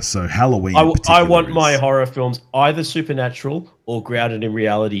slasher, so Halloween. I want my horror films either supernatural or grounded in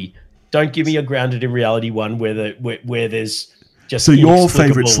reality. Don't give me a grounded in reality one where there's just. So your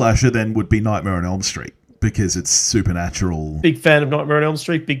favorite slasher then would be Nightmare on Elm Street because it's supernatural. Big fan of Nightmare on Elm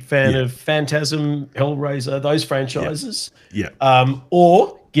Street. Big fan of Phantasm, Hellraiser, those franchises. Yeah.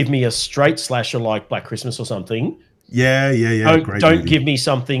 Or give me a straight slasher like Black Christmas or something. Yeah. Don't give me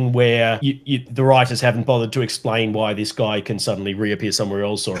something where the writers haven't bothered to explain why this guy can suddenly reappear somewhere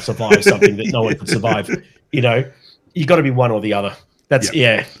else or survive something that no one could survive. You got to be one or the other. That's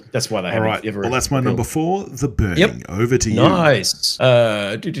why they haven't ever. Well, that's my number 4, The Burning. Over to you. Nice.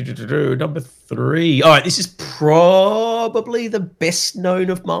 Number 3. All right, this is probably the best known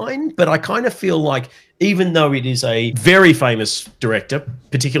of mine, but I kind of feel like even though it is a very famous director,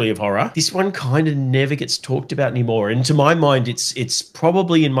 particularly of horror, this one kind of never gets talked about anymore. And to my mind, it's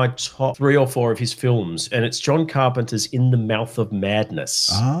probably in my top 3 or 4 of his films, and it's John Carpenter's In the Mouth of Madness.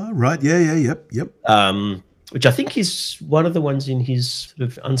 Ah, right. Yep. Which I think is one of the ones in his sort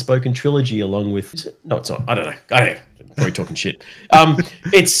of unspoken trilogy, along with. No, it's not. I don't know. Probably talking shit.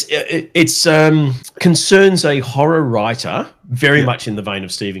 It's concerns a horror writer very much in the vein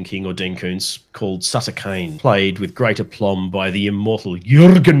of Stephen King or Dean Koontz, called Sutter Kane, played with great aplomb by the immortal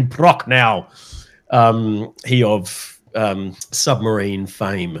Jürgen Prochnow, he of Submarine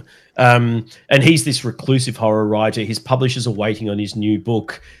fame. And he's this reclusive horror writer. His publishers are waiting on his new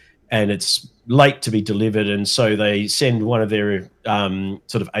book, and it's late to be delivered, and so they send one of their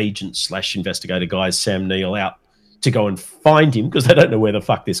sort of agent/investigator guys, Sam Neill, out to go and find him because they don't know where the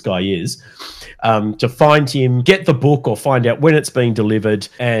fuck this guy is, to find him, get the book or find out when it's being delivered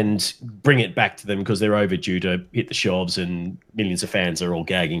and bring it back to them because they're overdue to hit the shelves and millions of fans are all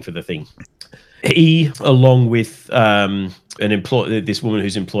gagging for the thing. He, along with this woman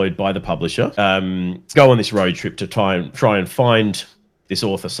who's employed by the publisher, go on this road trip to try and find this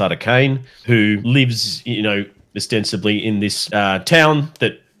author, Sutter Kane, who lives, ostensibly in this town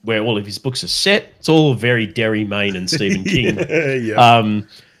where all of his books are set. It's all very Derry, Maine and Stephen King.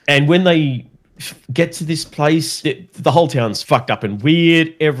 And when they get to this place, the whole town's fucked up and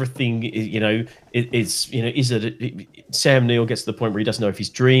weird. Everything, Sam Neill gets to the point where he doesn't know if he's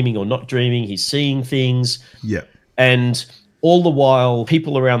dreaming or not dreaming. He's seeing things. Yeah. And all the while,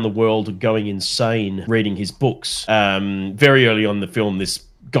 people around the world are going insane reading his books. Very early on in the film, this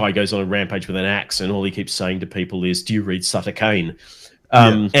guy goes on a rampage with an axe, and all he keeps saying to people is, "Do you read Sutter Kane?"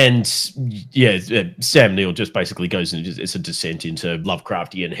 And Sam Neill just basically goes into it's a descent into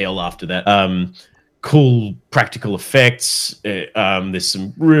Lovecraftian hell after that. Cool practical effects. There's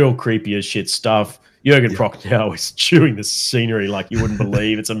some real creepy as shit stuff. Jürgen Prochnow is chewing the scenery like you wouldn't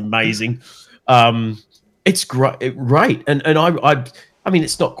believe. It's amazing. It's great. And I mean,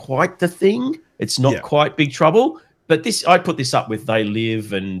 it's not quite The Thing. It's not quite Big Trouble. But I put this up with They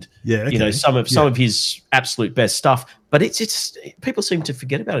Live and some of his absolute best stuff. But it's people seem to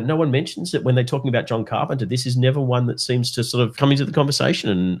forget about it. No one mentions it when they're talking about John Carpenter. This is never one that seems to sort of come into the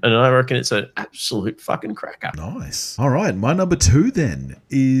conversation, and I reckon it's an absolute fucking cracker. Nice. All right, my number 2 then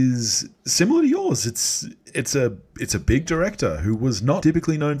is similar to yours. It's a big director who was not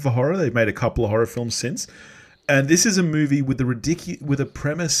typically known for horror. They've made a couple of horror films since. And this is a movie with a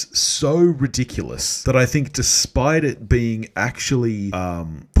premise so ridiculous that I think, despite it being actually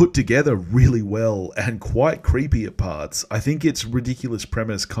put together really well and quite creepy at parts, I think its ridiculous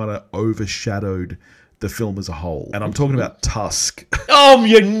premise kind of overshadowed the film as a whole. And I'm talking about Tusk. Oh,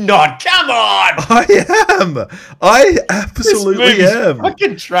 you're not. Come on. I am. I absolutely am.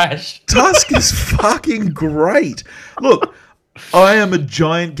 Fucking trash. Tusk is fucking great. Look, I am a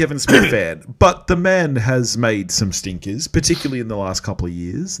giant Kevin Smith fan, but the man has made some stinkers, particularly in the last couple of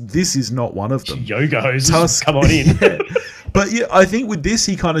years. This is not one of them. Yogos, Tusk, come on in. But yeah, I think with this,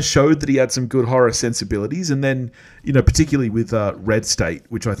 he kind of showed that he had some good horror sensibilities, and then, particularly with Red State,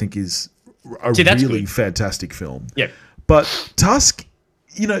 which I think is a really fantastic film. Yeah. But Tusk,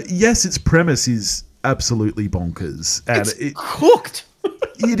 yes, its premise is absolutely bonkers. And it's cooked.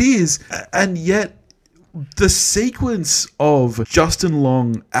 It is, and yet the sequence of Justin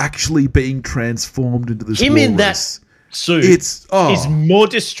Long actually being transformed into this him walrus, in that suit is more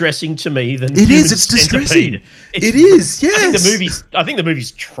distressing to me than it is. It's distressing. It is. Yes. I think the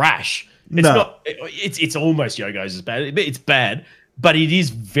movie's trash. It's not. It's almost Yogos as bad. It's bad, but it is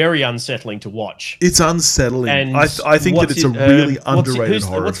very unsettling to watch. It's unsettling. And I think that it's a really underrated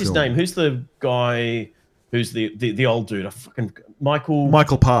horror film. What's his name? Who's the guy? Who's the old dude?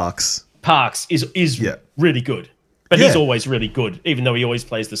 Michael Parks. Parks is Yeah. really good. But Yeah. he's always really good, even though he always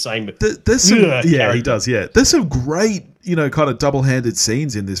plays the same. There's some, yeah, character. he does. Yeah, there's some great, kind of double-handed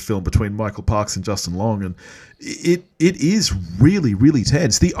scenes in this film between Michael Parks and Justin Long, and it is really, really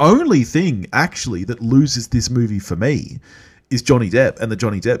tense. The only thing actually that loses this movie for me is Johnny Depp and the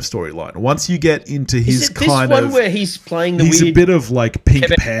Johnny Depp storyline. Once you get into his Is it this kind one of, where he's playing the he's weird... a bit of like Pink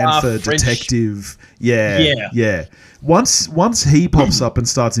Quebec Panther French- detective. Yeah. Once he pops up and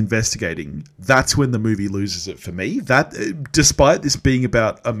starts investigating, that's when the movie loses it for me. That, despite this being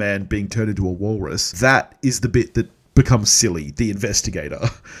about a man being turned into a walrus, that is the bit that becomes silly, the investigator.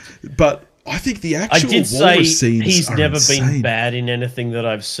 But I think the I actual did say walrus scenes he's are never insane. been bad in anything that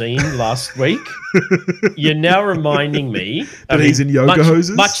I've seen last week. You're now reminding me That he's in yoga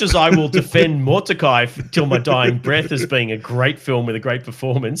hoses? Much as I will defend Mordecai till my dying breath as being a great film with a great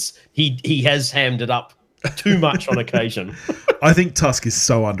performance, he has hammed it up too much on occasion. I think Tusk is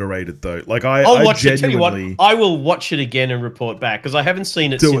so underrated, though. Like I'll watch it. Tell you genuinely... what, I will watch it again and report back because I haven't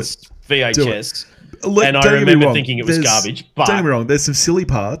seen it Do since VHS. And I Don't get me remember wrong, thinking it was there's- garbage. But Don't get me wrong, there's some silly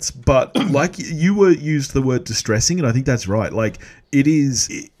parts, but like you used the word distressing, and I think that's right. Like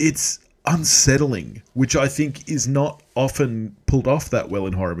it's unsettling, which I think is not often pulled off that well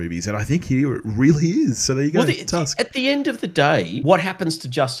in horror movies, and I think here it really is. So there you go, Tusk. At the end of the day, what happens to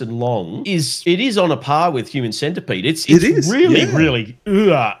Justin Long is on a par with Human Centipede. It is really, yeah. really,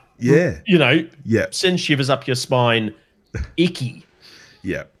 Yeah. sends shivers up your spine, icky.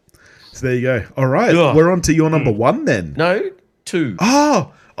 Yeah. So there you go. All right, Ugh. we're on to your number one then. No, 2.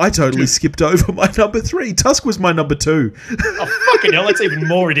 Oh, I totally skipped over my number 3. Tusk was my number 2. Oh, fucking hell, that's even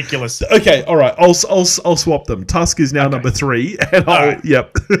more ridiculous. Okay, all right. I'll swap them. Tusk is now number 3, and right.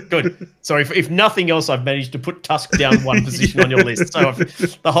 Yep. Good. So if nothing else, I've managed to put Tusk down one position on your list. So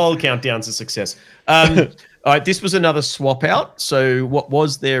the whole countdown's a success. All right, this was another swap out. So what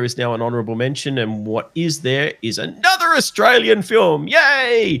was there is now an honourable mention, and what is there is another Australian film.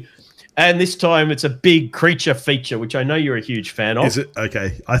 Yay! And this time it's a big creature feature, which I know you're a huge fan of. Is it?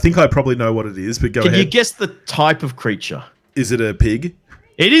 Okay. I think I probably know what it is, but go Can ahead. you guess the type of creature? Is it a pig?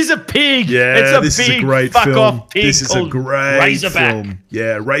 It is a pig. Yeah, it's a this big is a great fuck film. off pig This is a called great Razorback. film.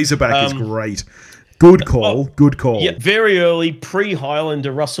 Yeah, Razorback is great. Good call. Good call. Yeah, very early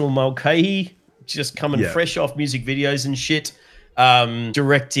pre-Highlander Russell Mulcahy, just coming Yeah. fresh off music videos and shit.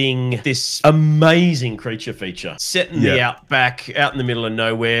 Directing this amazing creature feature set in the outback, out in the middle of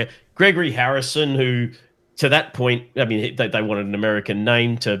nowhere. Gregory Harrison, who to that point, I mean, they wanted an American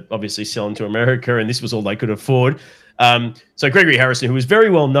name to obviously sell into America, and this was all they could afford. So Gregory Harrison, who was very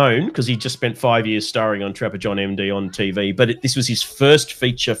well known because he just spent 5 years starring on Trapper John MD on TV, but this was his first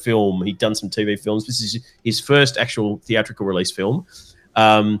feature film. He'd done some TV films. This is his first actual theatrical release film.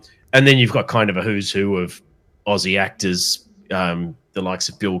 And then you've got kind of a who's who of Aussie actors, the likes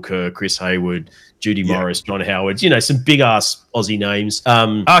of Bill Kerr, Chris Hayward, Judy Morris, John Howard, some big-ass Aussie names.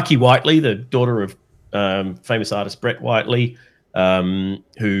 Archie Whiteley, the daughter of famous artist Brett Whiteley,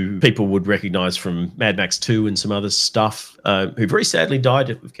 who people would recognise from Mad Max 2 and some other stuff, who very sadly died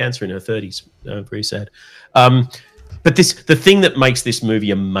of cancer in her 30s. Very sad. But the thing that makes this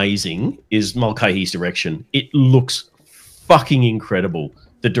movie amazing is Mulcahy's direction. It looks fucking incredible.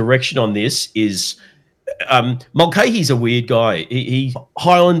 The direction on this is... Mulcahy's a weird guy.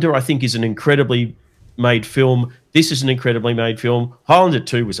 Highlander, I think, is an incredibly made film. This is an incredibly made film. Highlander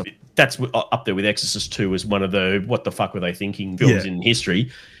 2 was... That's up there with Exorcist 2 as one of the what the fuck were they thinking films in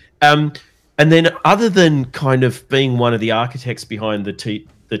history. And then other than kind of being one of the architects behind the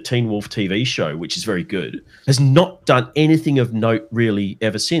Teen Wolf TV show, which is very good, has not done anything of note really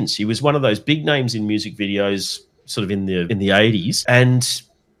ever since. He was one of those big names in music videos sort of in the 80s, and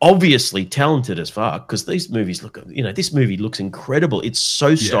obviously talented as fuck, because these movies look, this movie looks incredible. It's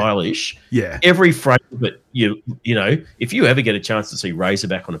so stylish. Yeah. Every frame of it, if you ever get a chance to see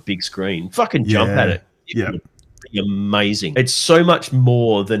Razorback on a big screen, fucking jump at it. Yeah. Amazing. It's so much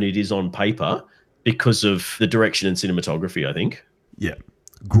more than it is on paper because of the direction and cinematography, I think. Yeah.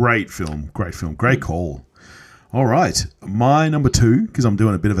 Great film. Great film. Great call. All right. My number 2, because I'm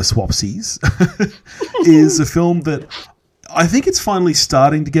doing a bit of a swapsies, is a film that I think it's finally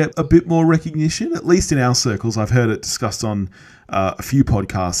starting to get a bit more recognition, at least in our circles. I've heard it discussed on a few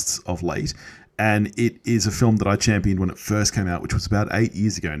podcasts of late, and it is a film that I championed when it first came out, which was about 8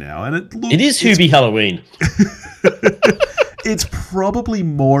 years ago now. And it is Hubie Halloween. It's probably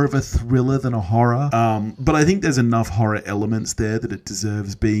more of a thriller than a horror, but I think there's enough horror elements there that it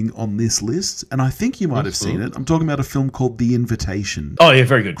deserves being on this list. And I think you might have seen it. I'm talking about a film called The Invitation. Oh yeah,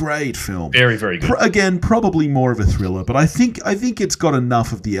 very good. Great film. Very, very good. Again, probably more of a thriller, but I think it's got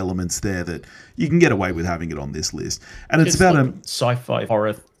enough of the elements there that you can get away with having it on this list. And it's about like a sci-fi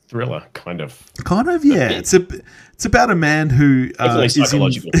horror thriller kind of. Yeah. It's about a man who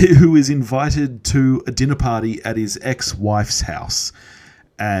who is invited to a dinner party at his ex-wife's house.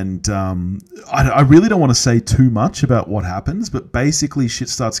 And I really don't want to say too much about what happens, but basically shit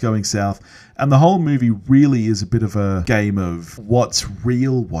starts going south. And the whole movie really is a bit of a game of what's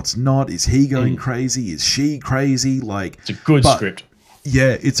real, what's not. Is he going crazy? Is she crazy? It's a good script.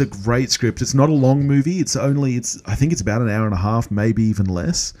 Yeah, it's a great script. It's not a long movie. I think it's about an hour and a half, maybe even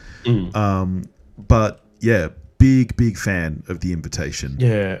less. But yeah, big fan of The Invitation.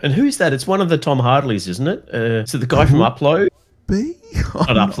 Yeah, and who is that? It's one of the Tom Hardleys, isn't it? So the guy from Upload.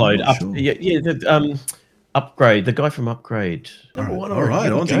 Not Upload. Sure. Upgrade. The guy from Upgrade. All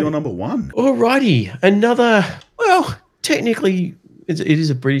right. On to your number one. Alrighty, another. Well, technically, it is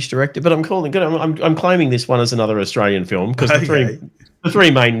a British director, but I'm claiming this one as another Australian film because the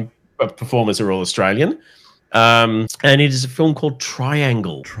three main performers are all Australian, and it is a film called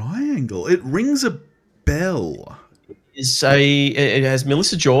Triangle. Triangle. It rings a bell. It has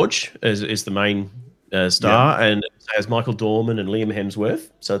Melissa George as the main star, and it has Michael Dorman and Liam Hemsworth.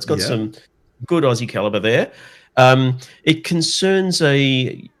 So it's got some good Aussie caliber there. It concerns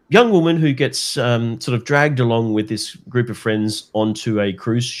a young woman who gets sort of dragged along with this group of friends onto a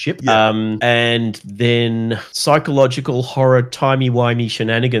cruise ship. And then psychological horror, timey-wimey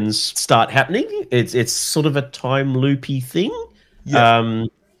shenanigans start happening. It's sort of a time loopy thing.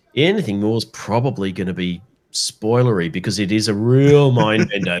 Anything more is probably going to be spoilery because it is a real mind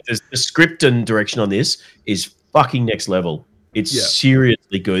bender. The script and direction on this is fucking next level. It's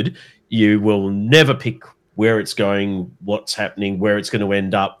seriously good. You will never pick where it's going, what's happening, where it's going to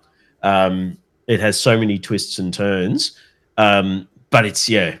end up. It has so many twists and turns, but it's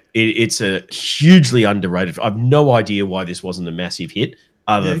a hugely underrated. I've no idea why this wasn't a massive hit.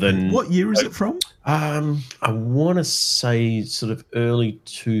 Than what year is it from? I want to say sort of early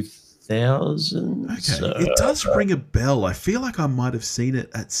 2000s. Okay, it does ring a bell. I feel like I might have seen it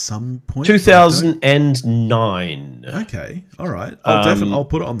at some point. 2009. Okay, all right. I'll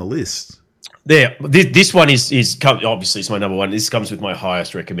put it on the list. There, this one is obviously it's my number one. This comes with my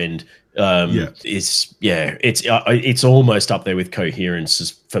highest recommend. It's almost up there with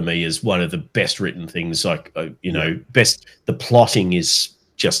Coherence for me as one of the best written things. Best. The plotting is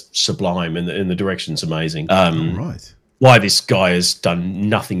just sublime, and the direction's amazing. Right. Why this guy has done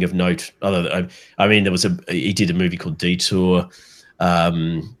nothing of note other than he did a movie called Detour.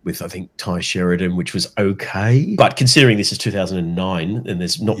 With I think Ty Sheridan, which was okay, but considering this is 2009 and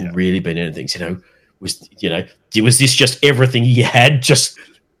there's not really been anything, was this just everything he had just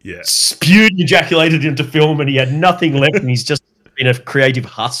spewed and ejaculated into film, and he had nothing left, and he's just been a creative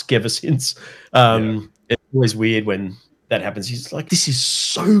husk ever since. It's always weird when that happens. He's like, "This is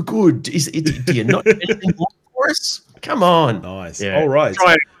so good. Do you not have anything more for us? Come on." Nice. All right.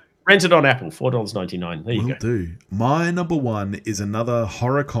 Rent it on Apple, $4.99. There you go. Do. My number one is another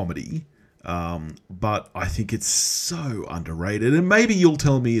horror comedy, but I think it's so underrated. And maybe you'll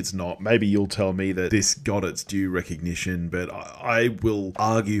tell me it's not. Maybe you'll tell me that this got its due recognition, but I will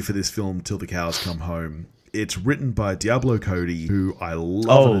argue for this film till the cows come home. It's written by Diablo Cody, who I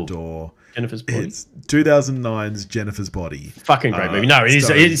love and adore. Jennifer's Body. It's 2009's Jennifer's Body. Fucking great movie. No,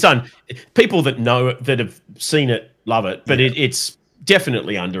 it's done. People that have seen it love it, but it's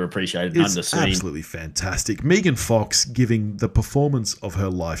definitely underappreciated and underseen. Absolutely fantastic. Megan Fox giving the performance of her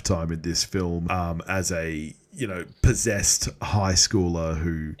lifetime in this film as a possessed high schooler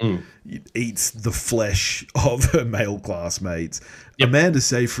who eats the flesh of her male classmates. Amanda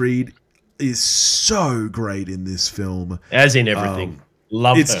Seyfried is so great in this film, as in everything.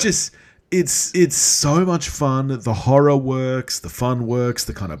 Love it's her. It's so much fun. The horror works, the fun works,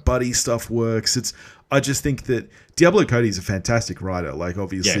 the kind of buddy stuff works. I just think that Diablo Cody is a fantastic writer. Like,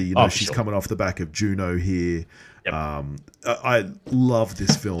 obviously, she's coming off the back of Juno here. Yep. I love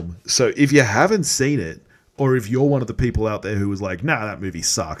this film. So if you haven't seen it, or if you're one of the people out there who was like, "Nah, that movie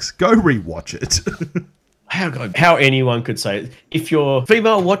sucks," go rewatch it. How anyone could say it. If you're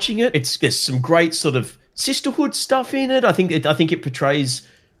female watching it, there's some great sort of sisterhood stuff in it. I think it portrays.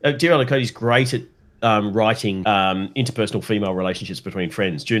 Diablo Cody's great at writing interpersonal female relationships between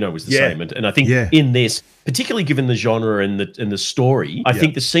friends. Juno was the same, and I think in this, particularly given the genre and the story, I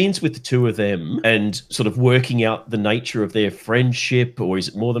think the scenes with the two of them and sort of working out the nature of their friendship, or is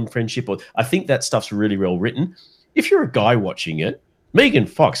it more than friendship? Or I think that stuff's really well written. if you're a guy watching it, Megan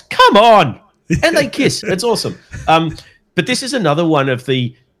Fox, come on, and they kiss. It's awesome. But this is another one of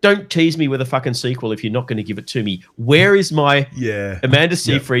the don't tease me with a fucking sequel if you're not going to give it to me. Where is my Amanda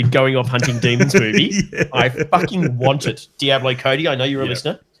Seyfried going off hunting demons movie? I fucking want it. Diablo Cody, I know you're a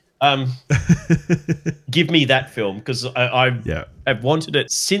listener. Give me that film, because I've wanted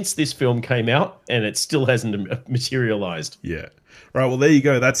it since this film came out, and it still hasn't materialized. Yeah. Right, well, there you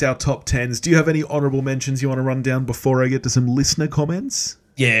go. That's our top 10s. Do you have any honorable mentions you want to run down before I get to some listener comments?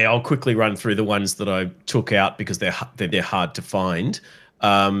 Yeah, I'll quickly run through the ones that I took out because they're hard to find.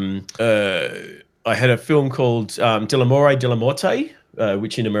 I had a film called Dell'amore della morte,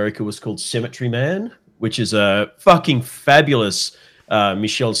 which in America was called Cemetery Man, which is a fucking fabulous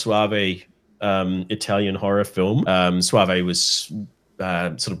Michele Soavi Italian horror film. Soavi was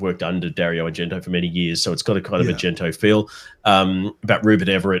sort of worked under Dario Argento for many years, so it's got a kind of Argento feel, about Rupert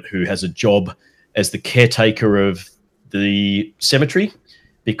Everett, who has a job as the caretaker of the cemetery,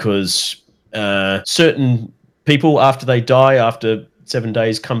 because certain people, after they die, after 7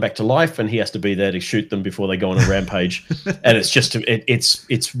 days, come back to life, and he has to be there to shoot them before they go on a rampage. And it's just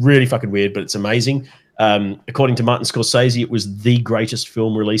it's really fucking weird, but it's amazing. According to Martin Scorsese, it was the greatest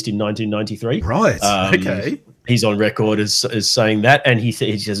film released in 1993. Right. Okay. He's on record as saying that, and he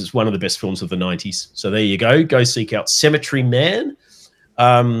says it's one of the best films of the 90s. So there you go. Go seek out Cemetery Man,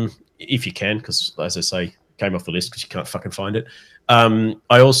 if you can, because as I say, came off the list because you can't fucking find it.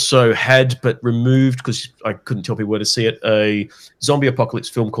 I also had, but removed because I couldn't tell people where to see it, a zombie apocalypse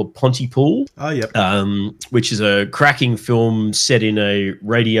film called Pontypool. Oh, yep. Which is a cracking film set in a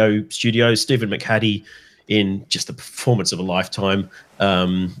radio studio. Stephen McHattie, in just the performance of a lifetime,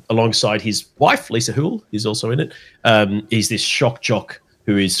 alongside his wife, Lisa Houle, who's also in it. He's this shock jock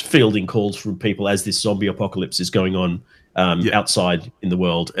who is fielding calls from people as this zombie apocalypse is going on outside in the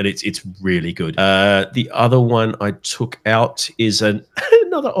world, and it's really good. The other one I took out is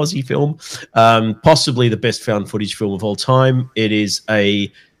another Aussie film, possibly the best found footage film of all time. It is a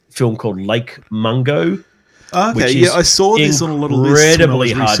film called Lake Mungo. Okay, yeah, I saw this on a little list when I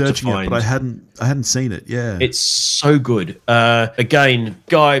was hard to researching find. it, but I hadn't seen it. Yeah, it's so good. Again,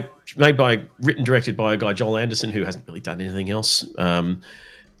 written directed by a guy, Joel Anderson, who hasn't really done anything else.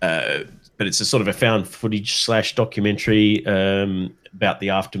 But it's a sort of a found footage / documentary about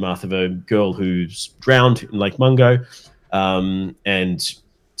the aftermath of a girl who's drowned in Lake Mungo, and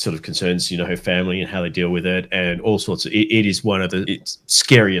sort of concerns, her family and how they deal with it, and all sorts of. It is one of the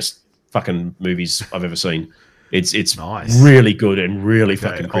scariest fucking movies I've ever seen. It's nice, really good, and really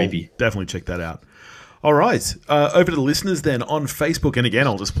fucking creepy. I'll definitely check that out. All right, over to the listeners then on Facebook. And again,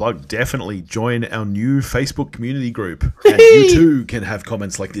 I'll just plug, definitely join our new Facebook community group. And you too can have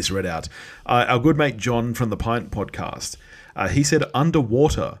comments like this read out. Our good mate John from the Pint podcast, he said,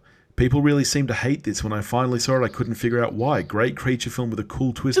 Underwater. People really seem to hate this. When I finally saw it, I couldn't figure out why. Great creature film with a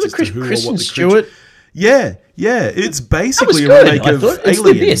cool twist as to who or what the creature... Yeah. It's basically a remake of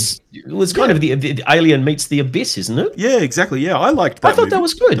Alien. It was kind of the Alien meets the Abyss, isn't it? Yeah, exactly. Yeah, I liked that. I thought that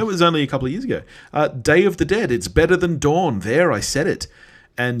was good. That was only a couple of years ago. Day of the Dead. It's better than Dawn. There, I said it.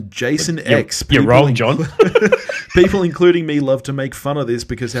 And Jason X. You're wrong, John. People, including me, love to make fun of this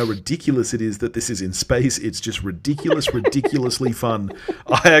because how ridiculous it is that this is in space. It's just ridiculously fun.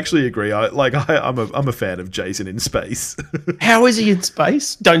 I actually agree. I'm a fan of Jason in space. How is he in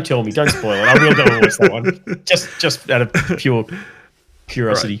space? Don't tell me. Don't spoil it. I will go and watch that one. Just out of pure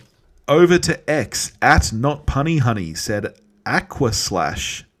curiosity. Right. Over to X at Not Punny Honey said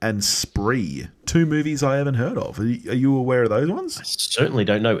Aquaslash and Spree. 2 movies I haven't heard of. Are you aware of those ones? I certainly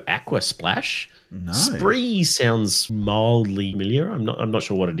don't know. Aquasplash. No. Spree sounds mildly familiar. I'm not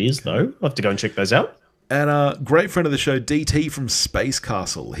sure what it is though. I'll have to go and check those out. And a great friend of the show, DT from Space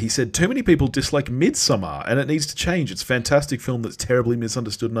Castle, he said, too many people dislike Midsommar, and it needs to change. It's a fantastic film that's terribly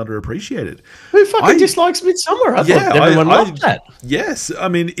misunderstood and underappreciated. Who fucking dislikes Midsommar? I thought everyone loved that. Yes. I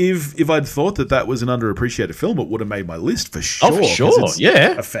mean, if I'd thought that was an underappreciated film, it would have made my list for sure. Oh, for sure, it's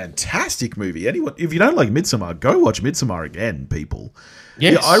a fantastic movie. Anyone, if you don't like Midsommar, go watch Midsommar again, people.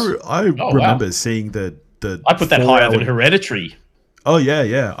 Yes. Yeah, I remember seeing the I put that higher than Hereditary. Oh,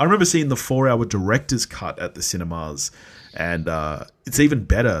 yeah. I remember seeing the 4-hour director's cut at the cinemas, and it's even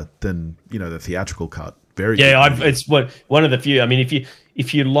better than, the theatrical cut. Very good. It's one of the few. I mean,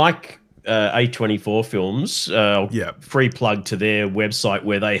 if you like A24 films, free plug to their website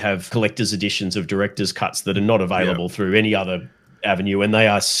where they have collector's editions of director's cuts that are not available through any other avenue, and they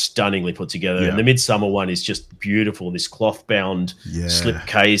are stunningly put together. And the Midsommar one is just beautiful. This cloth-bound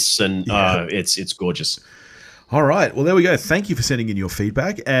slipcase, and it's gorgeous. All right. Well, there we go. Thank you for sending in your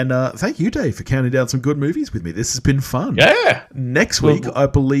feedback. And thank you, Dave, for counting down some good movies with me. This has been fun. Yeah. Next week, I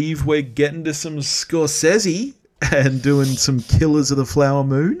believe we're getting to some Scorsese. and doing some Killers of the Flower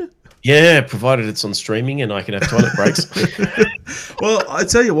Moon. Yeah, provided it's on streaming and I can have toilet breaks. Well, I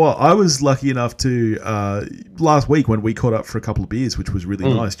tell you what, I was lucky enough to last week when we caught up for a couple of beers, which was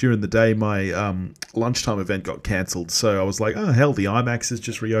really nice. During the day, my lunchtime event got cancelled, so I was like, "Oh hell, the IMAX has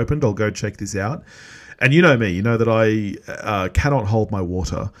just reopened. I'll go check this out." And you know me, you know that I cannot hold my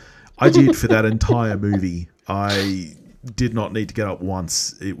water. I did for that entire movie. I did not need to get up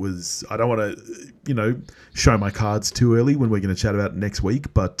once. It was. I don't want to, show my cards too early when we're going to chat about it next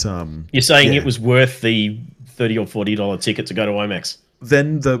week. But you're saying it was worth the $30 or $40 ticket to go to IMAX?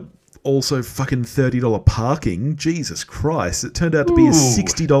 Then the also fucking $30 parking. Jesus Christ! It turned out to be a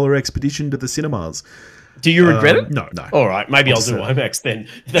 $60 expedition to the cinemas. Do you regret it? No. All right, maybe I'll do IMAX then.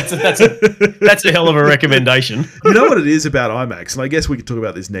 That's a hell of a recommendation. You know what it is about IMAX, and I guess we could talk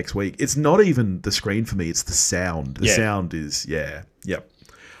about this next week. It's not even the screen for me; it's the sound. The sound is, yep.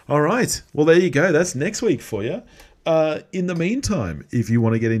 All right, well there you go. That's next week for you. In the meantime, if you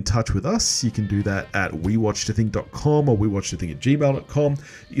want to get in touch with us, you can do that at wewatchedathing.com or wewatchedathing@gmail.com.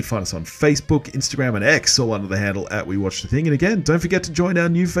 You can find us on Facebook, Instagram, and X, all under the handle at wewatchedathing. And again, don't forget to join our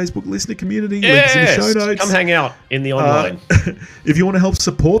new Facebook listener community. Yes! Links in the show notes. Come hang out in the online. If you want to help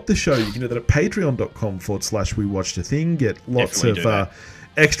support the show, you can do that at patreon.com/wewatchedathing. Get lots of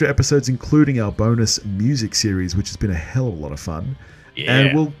extra episodes, including our bonus music series, which has been a hell of a lot of fun. Yeah.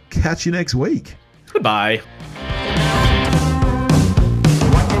 And we'll catch you next week. Goodbye.